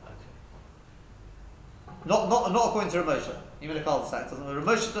 Okay. Not according to Ramosha. Even a cul-de-sac doesn't.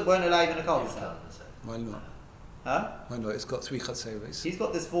 Ramosha won't allow even a cul-de-sac. Why not? Huh? Why not? It's got 3 chatzeros. He's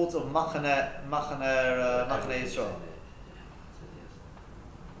got this thought of Machane Yisrael.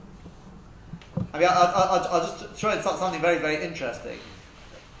 I mean, I'll just throw in something very, very interesting.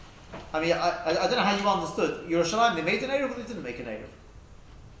 I mean, I don't know how you understood. Yerushalayim, they made an Eruv or they didn't make an Eruv?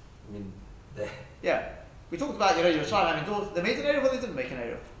 I mean, yeah. We talked about, Yerushalayim, I mean, they made an Eruv or they didn't make an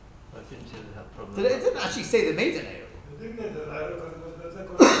Eruv? I think they have a problem. So it didn't actually say they made an Eruv. They didn't make an Eruv.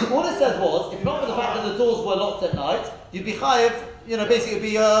 All it said was, if not for the fact that the doors were locked at night, you'd be chayev, basically it would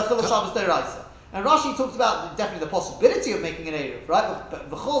be Chilul Shabbos Deiraisa. And Rashi talks about definitely the possibility of making an Eruv, right? But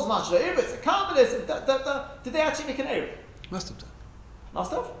V'chol Zman Shel Eruv, it's a Kabbalist, did they actually make an Eruv? Must have done.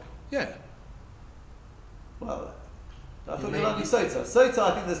 Must have? Yeah. Well, I thought you were only Sota. Sota,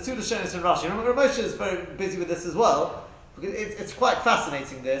 I think there's 2 Lashonos in Rashi. Remember, Moshe is very busy with this as well, because it's quite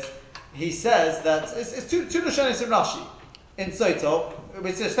fascinating, this. He says that it's 2 Lashonos in Rashi, in Sota,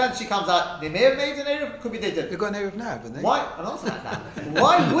 which essentially comes out, they may have made an Eruv, could be they didn't. They've got an Eruv now, haven't they? Why? I'm not saying that now.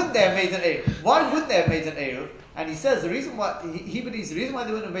 Why wouldn't they have made an Eruv? Why wouldn't they have made an Eruv? And he says the reason why, he believes the reason why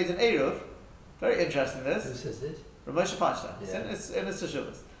they wouldn't have made an Eruv, very interesting this. Who says this? Ramosha Feinstein, Yeah. it's in his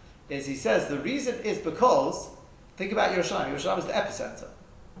Teshuvos, is he says the reason is because, think about Yerushalayim. Yerushalayim is the epicenter.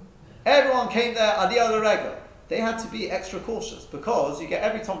 Everyone came there, Aliyah L'Regel. They had to be extra cautious because you get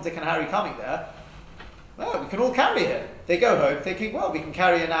every Tom, Dick and Harry coming there. Well, we can all carry him. They go home thinking, well, we can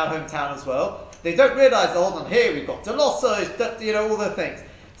carry in our hometown as well. They don't realise, hold on, here we've got Delosso, all the things.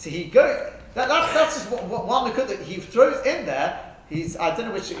 So he goes, that's just one look that he throws in there. I don't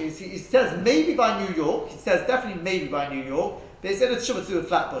know which, he says maybe by New York, he says definitely maybe by New York, but he said it's to do with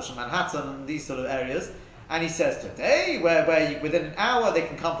Flatbush and Manhattan and these sort of areas. And he says today, where within an hour they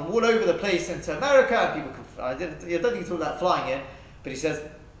can come from all over the place into America, and people can, I don't think he's talking about flying in, but he says,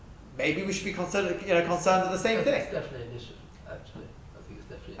 maybe we should be concerned with the same thing. It's definitely an issue, actually. I think it's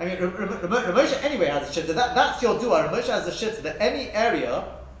definitely. Ramosha anyway has a shitta. That's your dua. Ramosha has a shitta that any area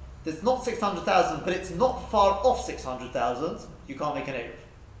that's not 600,000, but it's not far off 600,000, you can't make an Eruv.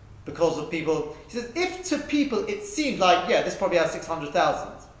 Because of people. He says, if to people it seems like, this probably has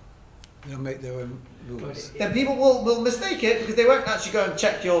 600,000, they'll make their own rules. then people will mistake it because they won't actually go and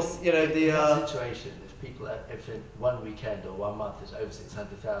check your, In that situation, if people, if in one weekend or 1 month is over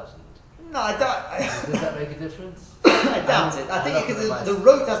 600,000, no, I doubt. does that make a difference? I doubt it. I think because the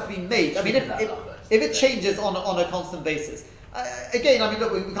road has to be made. I mean, if it changes on a constant basis. Again, I mean,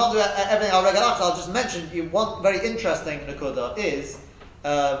 look, we can't do everything our regular. I'll just mention one very interesting nakuda is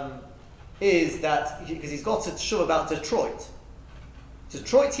that because he's got a show about Detroit.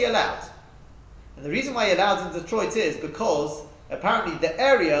 Detroit he allowed, and the reason why he allowed in Detroit is because apparently the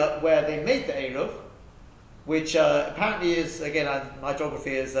area where they made the Eruv, which apparently is, again, my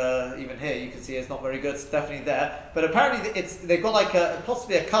geography is, even here you can see it's not very good, it's definitely there, but apparently they've got like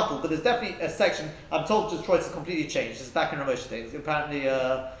possibly a couple, but there's definitely a section. I'm told Detroit's completely changed, it's back in Ramosha days, apparently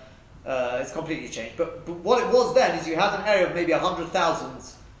it's completely changed, but what it was then is you had an area of maybe 100,000,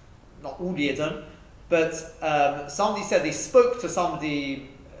 not all Yidden, but somebody said they spoke to somebody,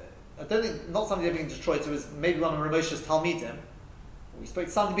 I don't think, not somebody living in Detroit, it was maybe one of Ramosha's Talmidim. We spoke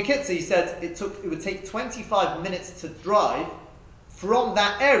to somebody Bekitza, he said it would take 25 minutes to drive from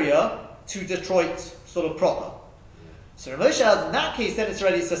that area to Detroit sort of proper. So Ramosha, in that case, then it's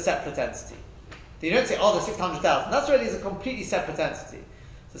a separate entity. You don't say, there's 600,000. That's already a completely separate entity.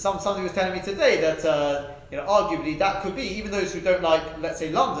 So somebody was telling me today that, arguably that could be, even those who don't like, let's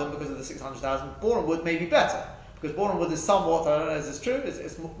say, London because of the 600,000, Bournemouth may be better. Because Bournemouth is somewhat, I don't know if this is true,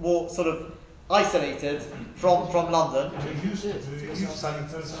 it's more sort of isolated from London. It used to be. It used to be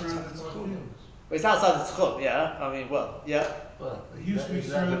surrounded by fields. It's outside the Tchum, yeah. I mean, yeah. Well, It used to be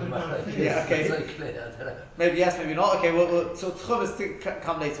surrounded by fields. Yeah, okay. It's very clear, I don't know. Maybe yes, maybe not. Okay, so Tchum is to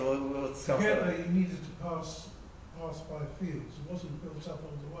come later. We'll To discuss get that. there, you needed to pass by fields. It wasn't built up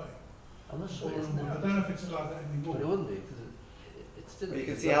all the way. I'm not sure it's I don't know if it's like that anymore. But it wouldn't be, because it's still... Well, you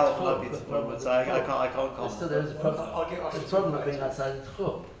can see how often I've been to Bournemouth, so I can't comment. Still, there is a problem. There's a problem of being outside the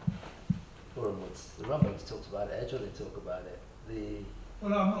Tchum. Bournemouth. The Rumbugs talks about it, Edge, they talk about it.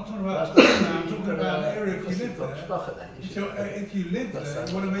 Well, I'm not talking about now. I'm talking about an area if you live there. If you live there,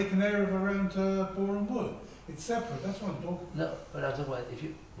 you want to make an area around Boreham Wood. It's separate. That's what I'm talking about. No, but I'm talking about if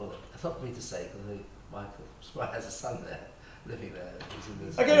you... Well, it's not for me to say, because Michael Spry has a son there, living there.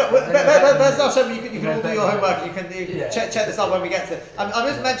 Okay, look, that's not something you can all do your homework. You can check this out when we get to it. I'm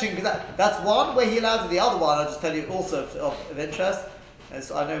just mentioning because that's one where he allowed it. The other one, I'll just tell you also of interest. And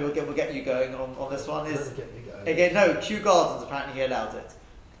so I know we'll get you going on this one. Is again no Kew Gardens apparently he allowed it.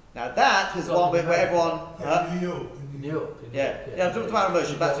 Now that is one where everyone. New York. Yeah. I'm talking about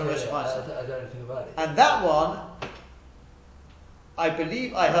emotion. Back to emotion. I don't know anything about it. And that one, I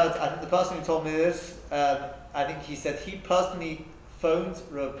believe I heard. I think the person who told me this. I think he said he personally phoned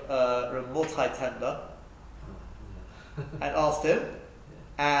Reb Mordechai Tender and asked him,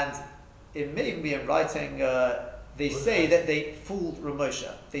 and it may even be in writing. They say that they fooled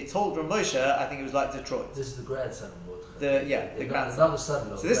Ramosha. They told Ramosha, I think it was like Detroit. This is the grandson of Mordechai. The grandson. Another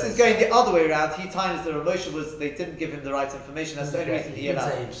son-in-law. So this is going the other way around. He times the Ramosha they didn't give him the right information. That's the only reason he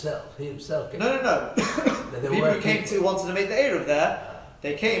allowed. He himself. No. The people who wanted to make the Eruv there,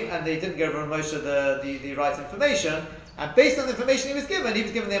 they came and they didn't give Ramosha the right information. And based on the information he was given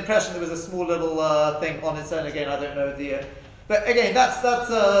the impression there was a small little thing on its own. Again, I don't know the. But again,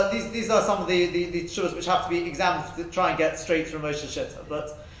 these are some of the shurs which have to be examined to try and get straight to Ramosha Shitta.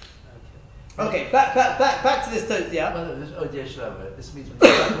 But okay, back to this. Yeah. Well, this means when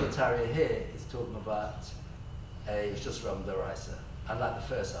the Tariah here is talking about it's just Ram Daraisa, unlike the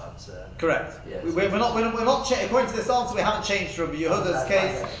first answer. Correct. Yeah, we're not according to this answer. We haven't changed from Yehuda's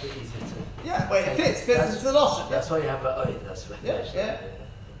case. It fits into the logic. That's why you have a that's right. Yeah.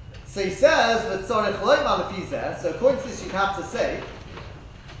 So he says that so according to this you'd have to say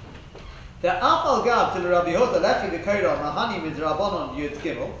The Afal Gav to the Rabbi Yehuda Lechi V'Koira Mahani Midrabanon Yud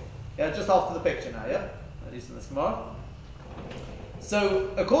Gimel. Yeah, just after the picture now. Yeah, at least in this Gemara. So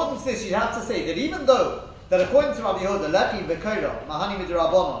according to this, you have to say that even though that according to Rabbi Yehuda Lechi V'Koira Mahani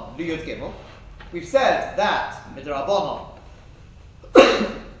Midrabanon Yud Gimel, we've said that Midrabanon.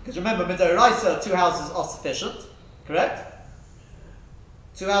 Because remember, Midoraisa, 2 houses are sufficient, correct?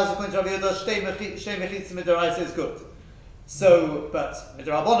 2 houses according to Rabbi Yehuda, Shtei Mechitza Midoraisa is good. So, but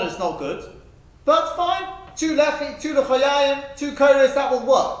Midrabanan is not good. But fine, 2 lechi, 2 lechayayim, 2 koros, that will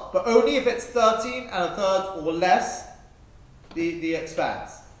work. But only if it's 13 and a third or less, the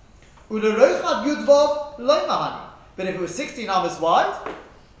expanse. Ulerochad yudvav lo mahani. But if it was 16 amas wide,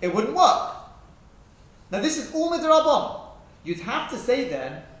 it wouldn't work. Now this is all Midrabanan. You'd have to say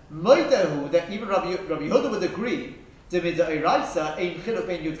then, Moidehu, that even Rabbi Yehuda would agree, de Midoraisa ein chiluk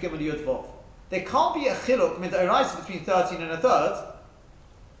ben yud gimel yud vav. There can't be a chiluk Midoraisa between 13 and a third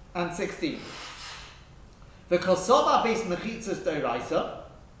and 16. The Kosova based mechitzos Doraisa,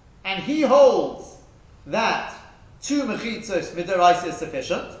 and he holds that 2 mechitzos Midoraisa is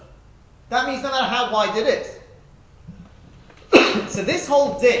sufficient. That means no matter how wide it is. So this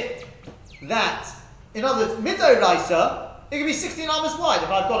whole din that, in other words, Midoraisa, it can be 16 amas wide. If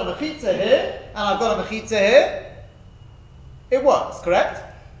I've got a mechitza here and I've got a mechitza here, it works, correct?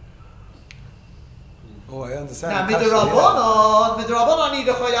 Oh, I understand. Now, Midrabanan need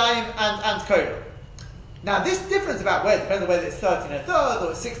a choyayim and kodah. Now, this difference about where, depends on whether it's 13 and a third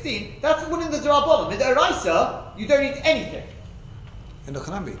or it's 16, that's within the Darabanan. Midoraisa, you don't need anything. In the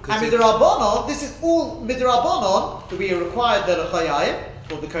Chanami. And Midrabanan, this is all Midrabanan, that we required the choyayim,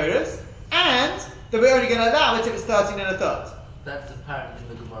 or the kodas, and that we're only going to allow it if it's 13 and a third. That's apparent in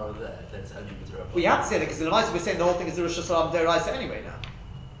the Gemara there. That's only Midrabanan. We have to say that because in the Maisa we're saying the whole thing is the Rosh Hashanah Deraisa anyway now.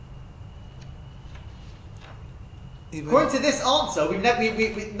 According to this answer,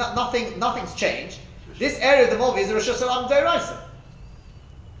 nothing's changed. This area of the Movi is the Rosh Hashanah Deraisa.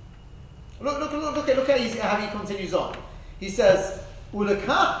 Look at how he continues on. He says,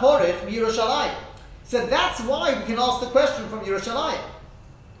 "Ulekach horich mi Yerushalayim." So that's why we can ask the question from Yerushalayim.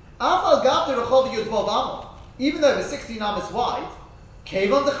 Afal gav de rechov yud vav amo. Even though it was 16 amos wide,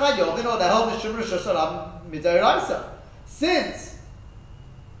 kevon de chayovin or lehel mishum Rosh Hashanah Deraisa. Since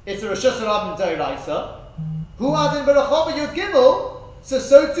it's a Rosh Hashanah Deraisa, who adin berachov yud gimel. So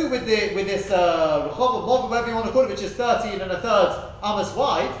too with this rechov of whatever you want to call it, which is 13 and a third amos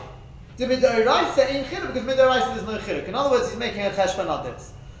wide. The midoraisa in chiluk, because midoraisa there's no chiluk. In other words, he's making a cheshbon on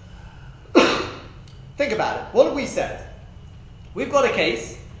this. Think about it. What have we said? We've got a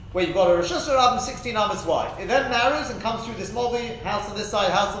case where you've got a Rosh Hashanah 16 amos wide. It then narrows and comes through this mobi, house on this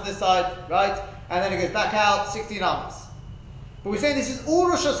side, right? And then it goes back out, 16 amos. But we're saying this is all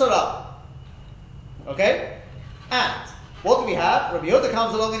Rosh Hashanah. Okay? And what do we have? Rabbi Yehuda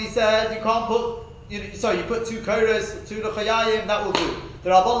comes along and he says, you can't put, you put 2 koros, 2 lechayayim, that will do.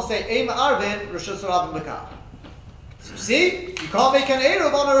 The Rabbanon say, Eima Arvin, Rosh Hashanah Mekah. So you see, you can't make an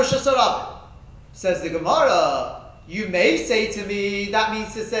Eruv on a Rosh Hashanah. Says the Gemara, you may say to me, that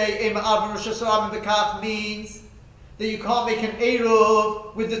means to say, Eima Arvin, Rosh Hashanah Mekah means that you can't make an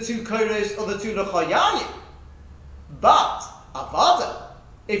Eruv with the 2 koros or the 2 lechayayim. But, Avada,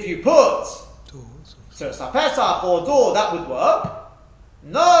 if you put so it's a Pesach or a door, that would work.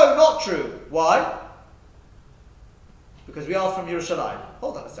 No, not true. Why? Because we are from Yerushalayim.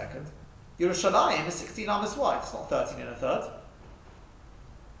 Hold on a second. Yerushalayim is 16 amos wide. It's not 13 and a third.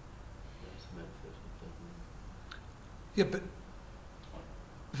 Yeah,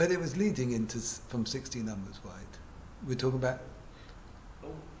 but it was leading into from 16 numbers wide. We're talking about.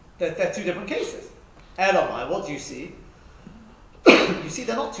 They're 2 different cases. Elamai, what do you see? You see,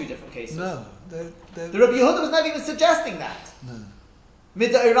 they're not 2 different cases. No, they're the Rabbi Yehuda was never even suggesting that. No.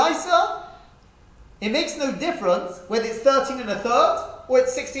 Midoraisa, it makes no difference whether it's 13 and a third or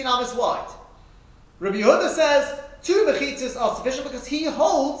it's 16 amos wide. Rabbi Yehuda says 2 mechitzas are sufficient because he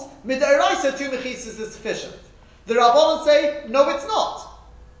holds Midoraisa 2 mechitzas is sufficient. The Rabbanon say, no, it's not.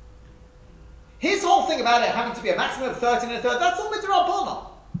 His whole thing about it having to be a maximum of 13 and a third, that's all Midrabanan.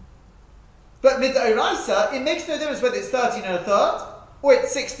 But Midoraisa, it makes no difference whether it's 13 and a third or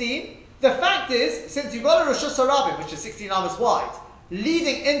it's 16. The fact is, since you've got a Rosh Hashanah, which is 16 amos wide,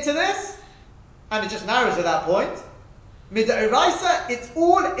 leading into this, and it just narrows at that point, Midoraisa, it's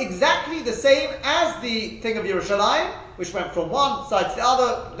all exactly the same as the thing of Yerushalayim, which went from one side to the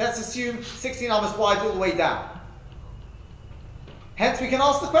other, let's assume 16 amos wide all the way down. Hence we can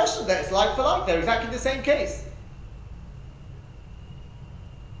ask the question that it's like for like, they're exactly the same case.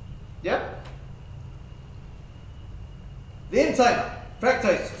 Yeah? The Intoma,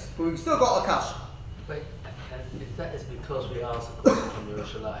 Frektosis, but we've still got a kasha. Wait, and if that is because we asked the question from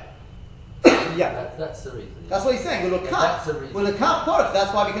Yerushalayim, Yeah. That's the reason. That's what he's saying. We'll look That's the reason. We'll look pork.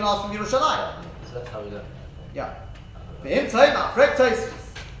 That's why we can ask from Yerushalayim. So that's how we learn. Yeah. V'im toima, frek toisus.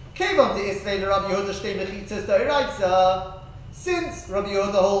 Kevon de Islay Rabbi Yehuda shtei mechitzas d'oraisa. Since Rabbi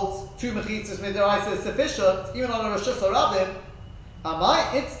Yehuda holds 2 mechitzas mid'oraisa is sufficient, even on a Rosh Hashanah, amai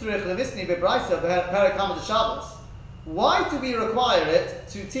itztrich levisni bebraisa perek hamad Shabbos. Why do we require it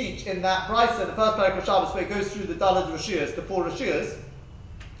to teach in that brisa, the first perek of Shabbos, where it goes through the Daled Rishiyas, the 4 Rishiyas,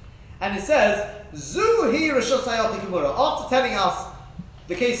 and it says, Zu hi Rishus HaYachid Gemura. After telling us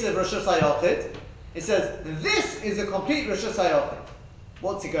the case of Rishus HaYachid, it says, this is a complete Rishus HaYachid.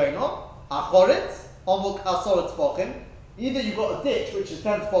 What's it going on? Achoritz, Omuk Asoret Tfachim. Either you've got a ditch which is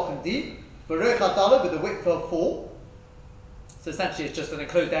 10 Tfachim deep, Baruch HaDaled with a width of 4. So essentially it's just an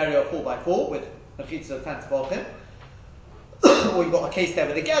enclosed area of 4 by 4 with a chitzah of 10 Tfachim. Or you've got a case there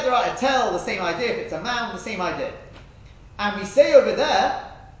with a gedra, a tel, the same idea. If it's a mound, the same idea. And we say over there,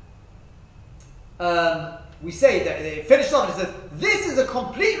 we say that it finished off and it says, this is a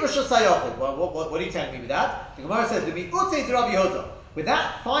complete Rosh Hashanah. Well, what are you telling me with that? The Gemara says, Rabbi Yehuda. With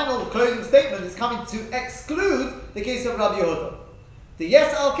that final closing statement, it's coming to exclude the case of Rabbi Yehuda. The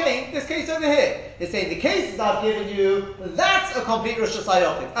yes al kain, this case over here, is saying the cases I've given you, that's a complete Rosh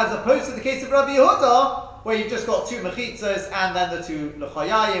Hashanah, as opposed to the case of Rabbi Yehuda, where you've just got 2 mechitzas and then the 2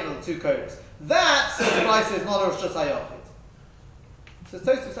 lechayayim or the 2 koros. That, says the Brisa, is not a Rosh Hashanah. So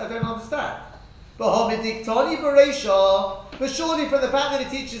Tosfos, I don't understand. But surely from the fact that it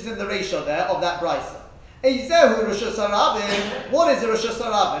teaches in the Reisha there of that brisa, what is a Rosh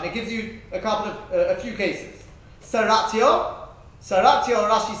Hashanah? And it gives you a few cases. Saratio,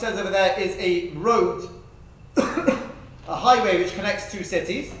 Rashi says over there, is a road, a highway which connects 2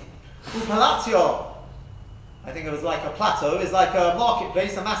 cities. Upalatio, I think it was like a plateau, is like a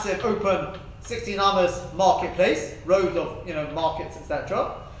marketplace, a massive open 16 amas marketplace, road of markets,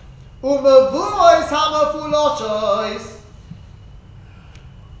 etc. Umavuos hamafuloshos.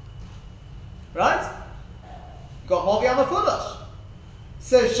 Right? You got Movi hamafulosh.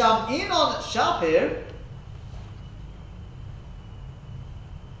 So Shaminon Shapir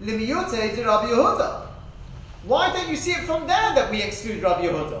Limiyute to Rabbi Yehuda. Why don't you see it from there that we exclude Rabbi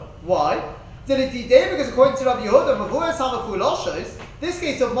Yehuda? Why? Because according to Rabbi Yehuda, Mavuos hamafuloshos, this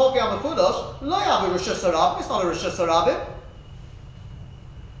case of Movi hamafulosh, lo yavu Rosh Hashanah. It's not a Rosh Hashanah.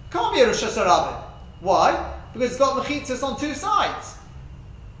 Can't be a Rosh Hashanah. Why? Because it's got mechitzas on 2 sides.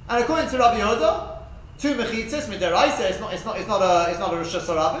 And according to Rabbi Yehuda, 2 mechitzas midaraisa is not a Rosh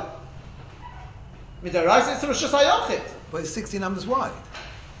Hashanah. Midaraisa it's a Rosh Hashanah. But it's 16 numbers wide.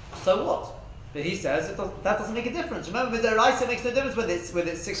 So what? But he says that doesn't make a difference. Remember, midaraisa makes no difference whether it's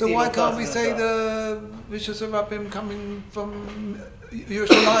 16. So why can't we say the Rishus Harabim coming from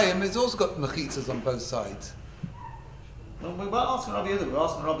Yerushalayim has also got mechitzas on both sides? Well, we weren't asking Rabbi Yehuda, we were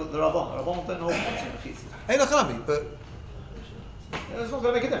asking the Rabbon. The Rabbon don't hold mechitzas. Hey, Nachami, but It's not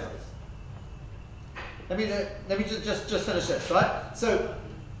going to make a difference. Let me just finish this, right? So,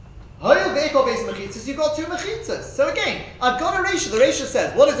 Hoyel Be'ekol Beis Mechitzas, you've got 2 mechitzas. So again, I've got a ratio. The ratio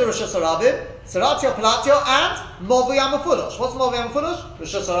says, what is a Rosh Hashanah? Saratio, Palatio, and Movi Amafulosh. What's Movi Amafulosh?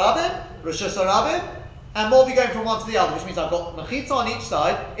 Rosh Hashanah, and Movi going from one to the other, which means I've got mechitza on each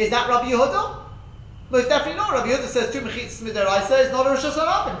side. Is that Rabbi Yehuda? Most definitely not. Rabbi Yehuda says 2 mechitzas midaraisa is not a Rosh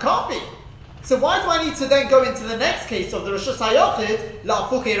Hashanah. Can't be. So why do I need to then go into the next case of the Rosh Hashanah,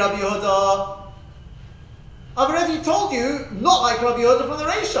 La'afuke Rabbi Yehuda? I've already told you, not like Rabbi Yehuda from the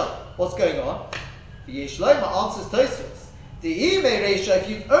Reisha. What's going on? Yesh Loma answers Tosfos. The Ime Reisha, if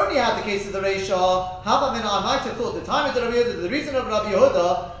you only had the case of the Reisha, I might have thought the time of the Rabbi Yehuda, the reason of Rabbi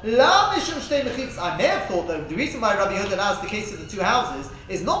Yehuda, La Mishum Shtei Mechitzas, I may have thought that the reason why Rabbi Yehuda has the case of the 2 houses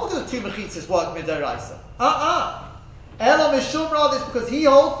is not because the 2 mechitzas work midaraisa. Ela Mishum Rad is because he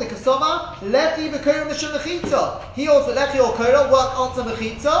holds the Kasoma, Lechi V'Korah Mishum Mechitza. He holds the Lechi or Korah work Alta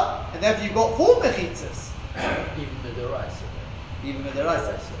Mechitza, and therefore you've got 4 mechitzas. Even with the rice.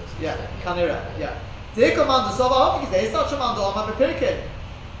 Yeah, Kanira, yeah. They command the Sova Hofik, they such a man do Amar Bepirkin.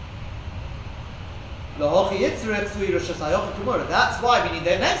 That's why we need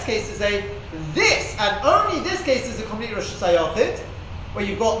the next case to say this, and only this case is a complete Rosh Hashanah, where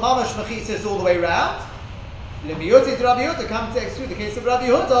you've got Mamash Mechitzas all the way round. Lemiyoti to Rabbi Yehuda, come to exclude the case of Rabbi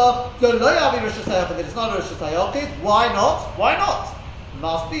Yehuda, the Lo Yavi Rosh Hashanah, that it's not a Rosh Hashanah. Why not? Why not?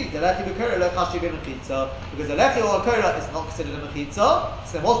 Must be the lechi b'korah lo chashi b'mechitza, because the lechi or korah is not considered a mechitza.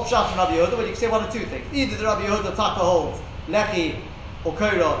 So what's pshat from Rabbi Yehuda? Well, you can say one of 2 things. Either the Rabbi Yehuda taka holds lechi or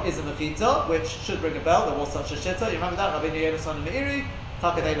korah is a mechitza, which should ring a bell. There was such a shitta. You remember that? Rabbi Yonasan and Meiri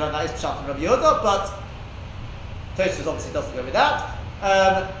taka they learned that is pshat from Rabbi Yehuda, but Tosfos obviously doesn't go with that.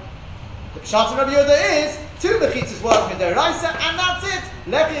 The pshat from Rabbi Yehuda is 2 mechitzas work midiraisa, and that's it.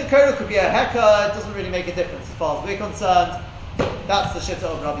 Lechi and Korah could be a heka, it doesn't really make a difference as far as we're concerned. That's the shitta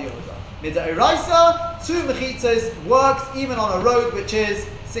of Rabbi Yehuda. Midiraisa, 2 mechitzas works even on a road which is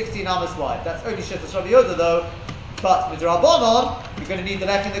 16 amas wide. That's only shitta of Rabbi Yehuda though. But with Rabbanon, you're going to need the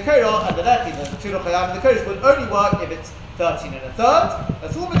lechi and the korah, and the lechi, the two lochayim and the kodesh will only work if it's 13 and a third.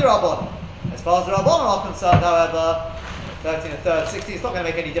 That's all with the Rabbanon. As far as the Rabbanon are concerned, however, 13 and a third, 16, it's not going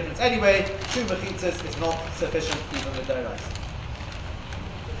to make any difference anyway. 2 mechitzas is not sufficient even with the rice.